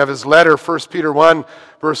beginning of his letter, 1 Peter 1,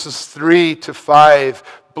 verses 3 to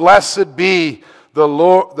 5. Blessed be the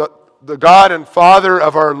Lord, the God and Father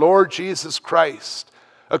of our Lord Jesus Christ.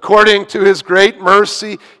 According to his great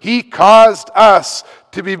mercy, he caused us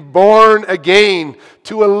to be born again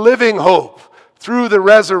to a living hope through the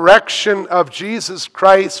resurrection of Jesus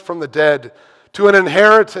Christ from the dead, to an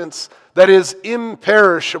inheritance that is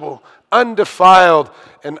imperishable, undefiled,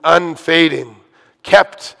 and unfading,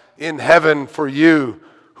 kept in heaven for you,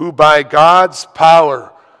 who by God's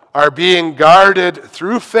power are being guarded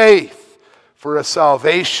through faith for a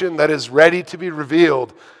salvation that is ready to be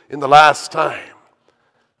revealed in the last time.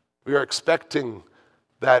 We are expecting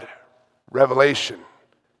that revelation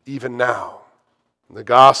even now. The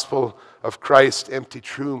gospel of Christ's empty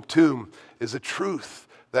tomb is a truth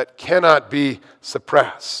that cannot be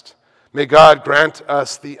suppressed. May God grant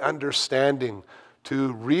us the understanding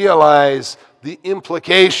to realize the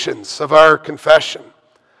implications of our confession,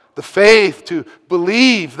 the faith to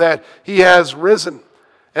believe that he has risen,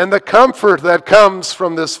 and the comfort that comes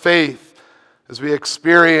from this faith as we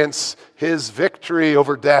experience his victory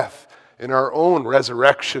over death in our own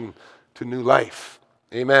resurrection to new life.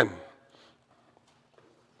 Amen.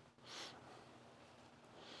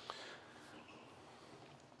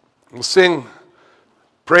 We'll sing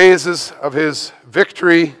praises of his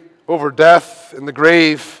victory over death and the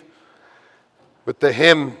grave with the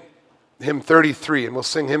hymn 33. And we'll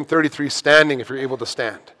sing hymn 33 standing if you're able to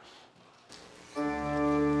stand.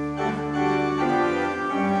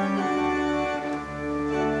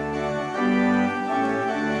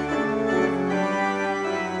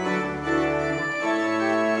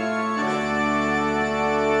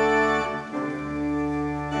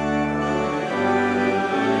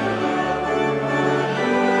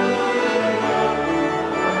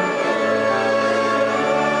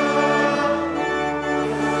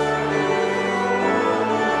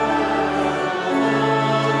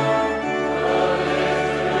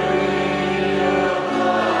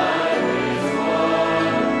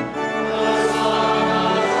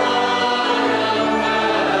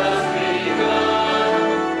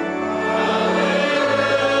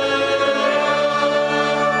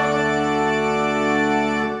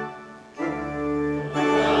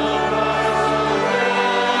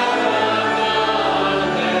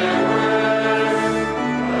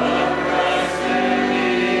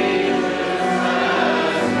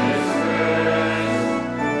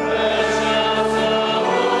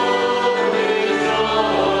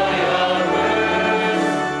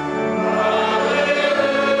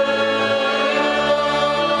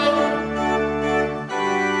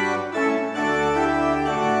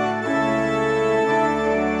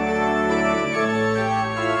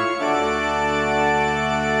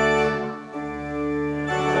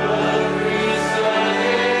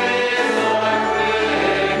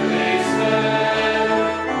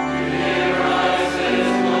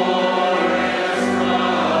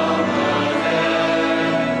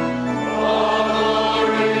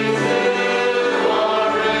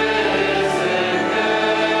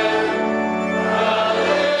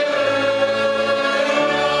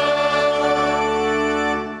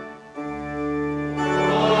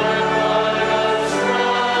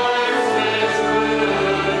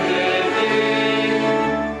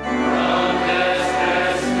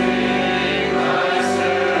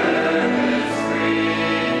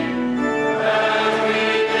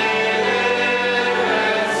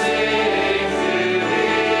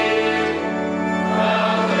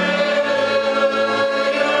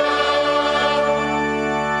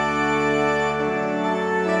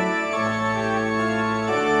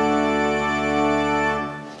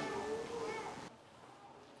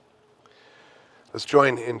 Let's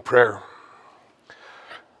join in prayer.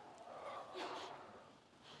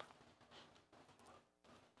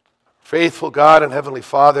 Faithful God and Heavenly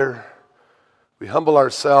Father, we humble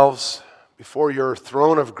ourselves before your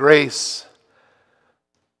throne of grace.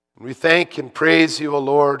 And we thank and praise you, O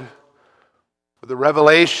Lord, for the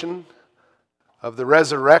revelation of the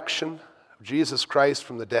resurrection of Jesus Christ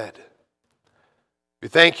from the dead. We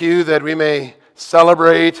thank you that we may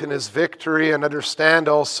celebrate in his victory and understand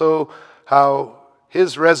also how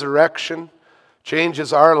his resurrection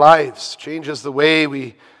changes our lives, changes the way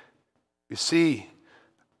we see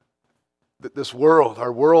this world,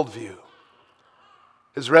 our worldview.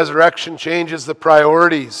 His resurrection changes the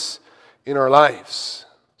priorities in our lives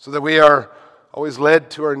so that we are always led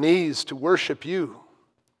to our knees to worship you.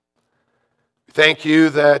 We thank you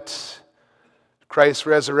that Christ's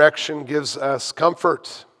resurrection gives us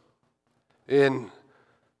comfort in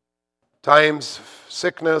times of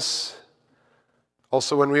sickness,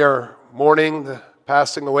 also when we are mourning the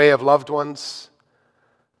passing away of loved ones,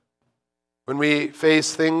 when we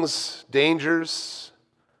face things, dangers.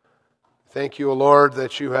 Thank you, O Lord,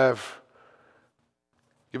 that you have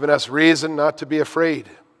given us reason not to be afraid,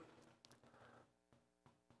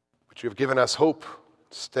 but you have given us hope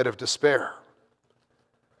instead of despair.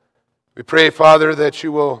 We pray, Father, that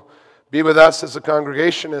you will be with us as a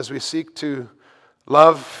congregation as we seek to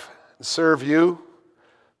love and serve you,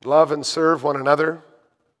 love and serve one another.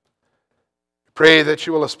 We pray that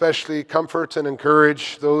you will especially comfort and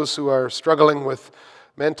encourage those who are struggling with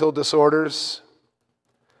mental disorders,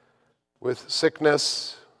 with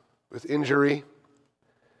sickness, with injury.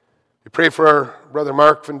 We pray for our brother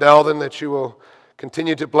Mark Van Delden that you will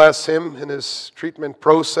continue to bless him in his treatment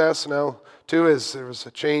process now, too, as there was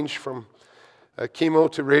a change from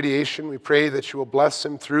chemo to radiation. We pray that you will bless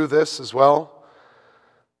him through this as well.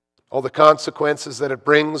 All the consequences that it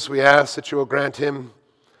brings, we ask that you will grant him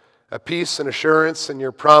a peace and assurance in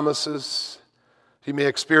your promises. He may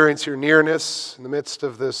experience your nearness in the midst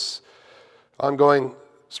of this ongoing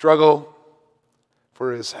struggle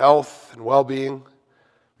for his health and well-being.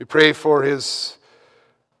 We pray for his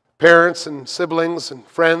parents and siblings and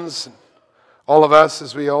friends and all of us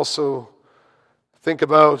as we also think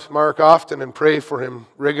about Mark often and pray for him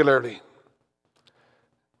regularly.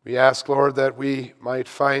 We ask, Lord, that we might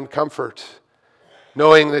find comfort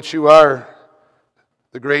knowing that you are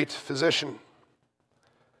the great physician,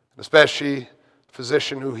 especially a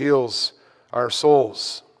physician who heals our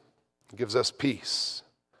souls and gives us peace.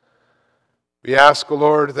 We ask, O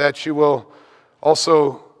Lord, that you will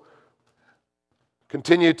also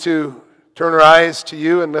continue to turn our eyes to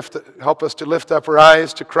you and help us to lift up our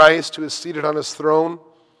eyes to Christ who is seated on his throne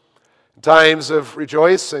in times of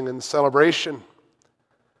rejoicing and celebration.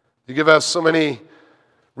 You give us so many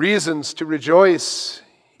reasons to rejoice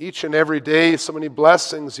each and every day, so many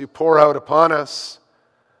blessings you pour out upon us.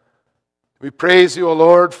 We praise you, O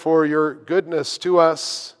Lord, for your goodness to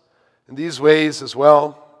us in these ways as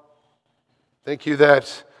well. Thank you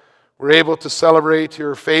that we're able to celebrate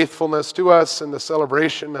your faithfulness to us in the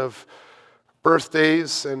celebration of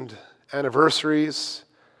birthdays and anniversaries.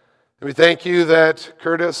 And we thank you that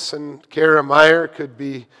Curtis and Kara Meyer could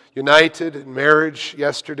be united in marriage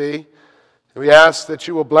yesterday. And we ask that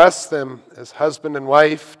you will bless them as husband and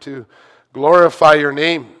wife to glorify your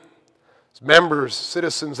name as members,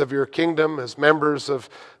 citizens of your kingdom, as members of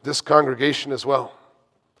this congregation as well.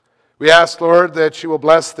 We ask, Lord, that you will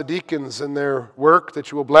bless the deacons in their work,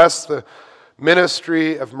 that you will bless the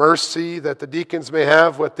ministry of mercy, that the deacons may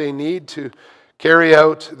have what they need to carry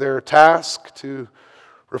out their task, to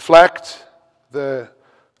reflect the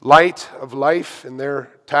light of life in their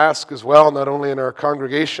task as well, not only in our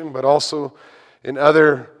congregation, but also in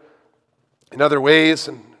other ways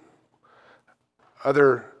and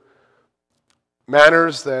other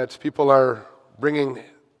manners that people are bringing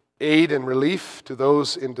aid and relief to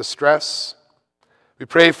those in distress. We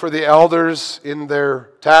pray for the elders in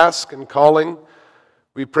their task and calling.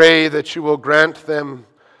 We pray that you will grant them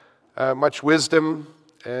much wisdom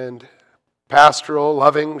and pastoral,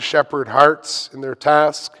 loving shepherd hearts in their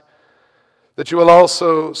task, that you will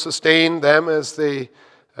also sustain them as they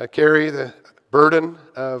carry the burden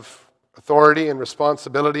of authority and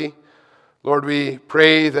responsibility. Lord, we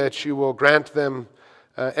pray that you will grant them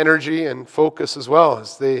energy and focus as well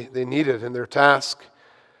as they need it in their task.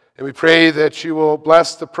 And we pray that you will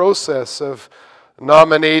bless the process of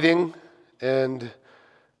nominating and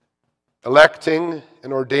electing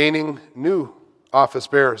and ordaining new office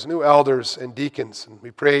bearers, new elders and deacons. And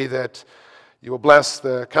we pray that you will bless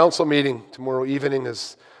the council meeting tomorrow evening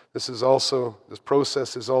as this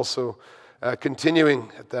process is also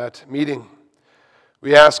continuing at that meeting.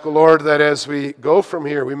 We ask, O Lord, that as we go from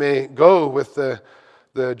here, we may go with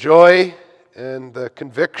the joy and the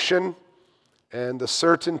conviction and the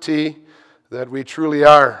certainty that we truly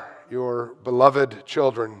are your beloved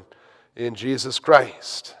children in Jesus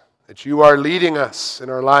Christ, that you are leading us in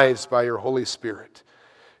our lives by your Holy Spirit.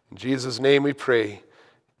 In Jesus' name we pray,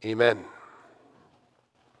 amen.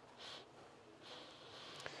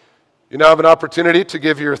 You now have an opportunity to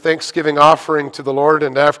give your thanksgiving offering to the Lord,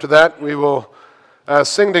 and after that we will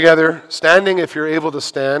sing together, standing if you're able to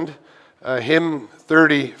stand, hymn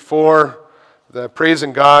 34, the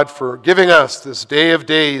praising God for giving us this day of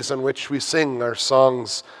days on which we sing our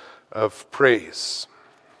songs of praise.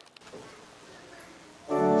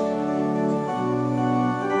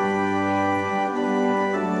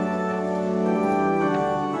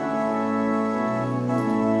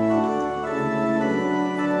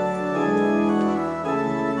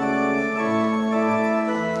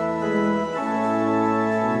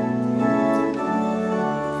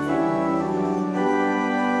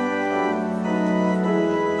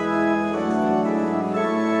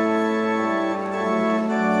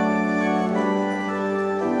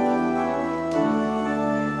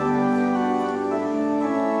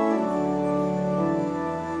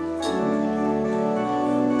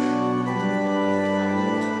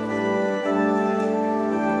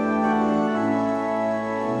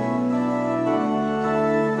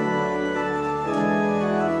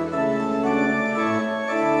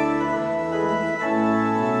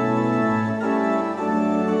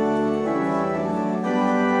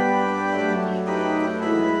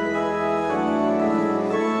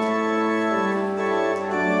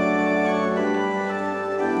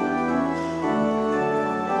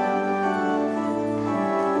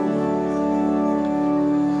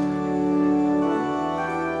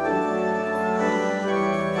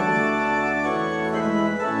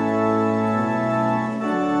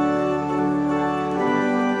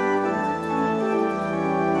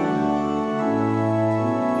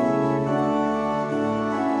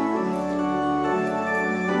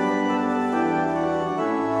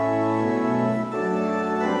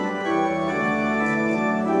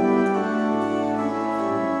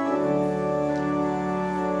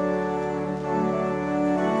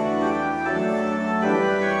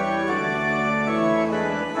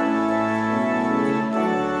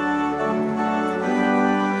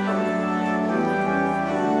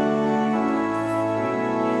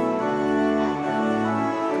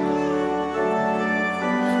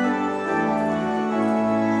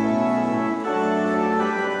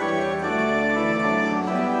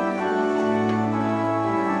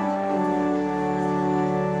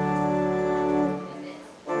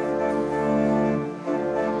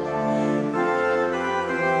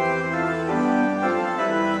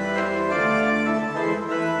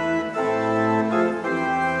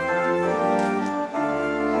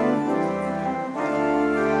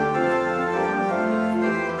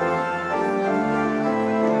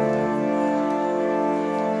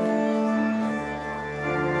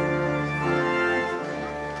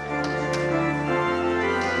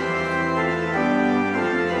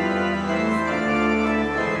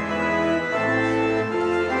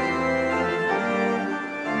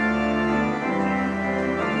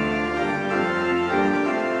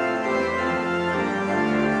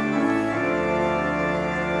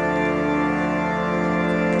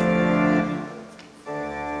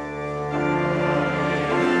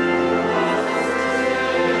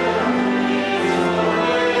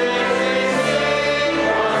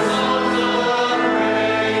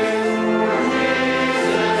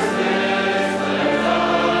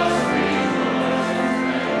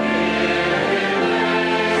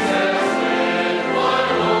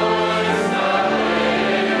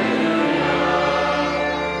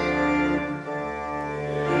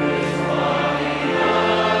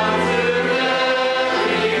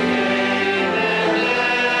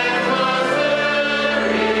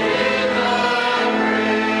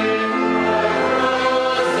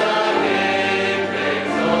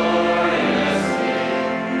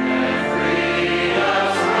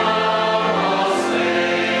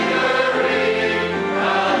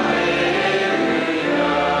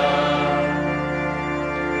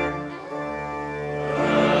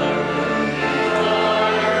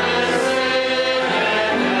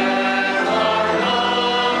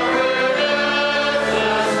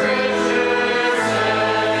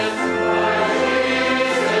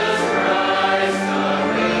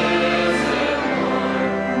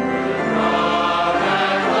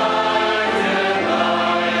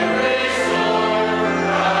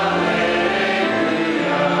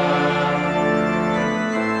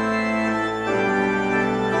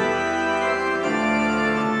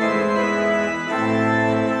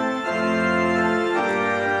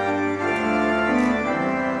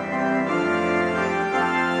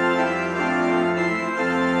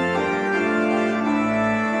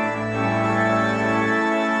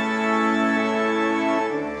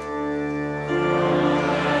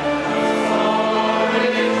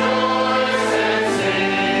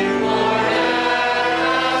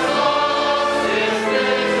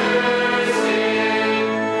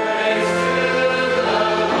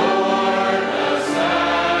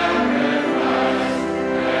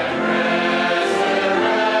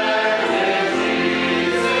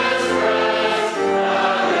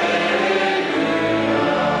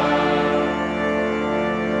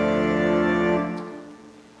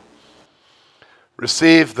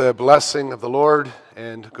 receive the blessing of the Lord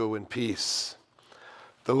and go in peace.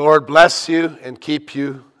 The Lord bless you and keep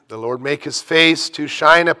you. The Lord make his face to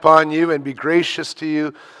shine upon you and be gracious to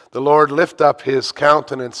you. The Lord lift up his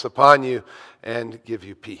countenance upon you and give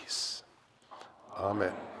you peace.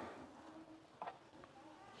 Amen.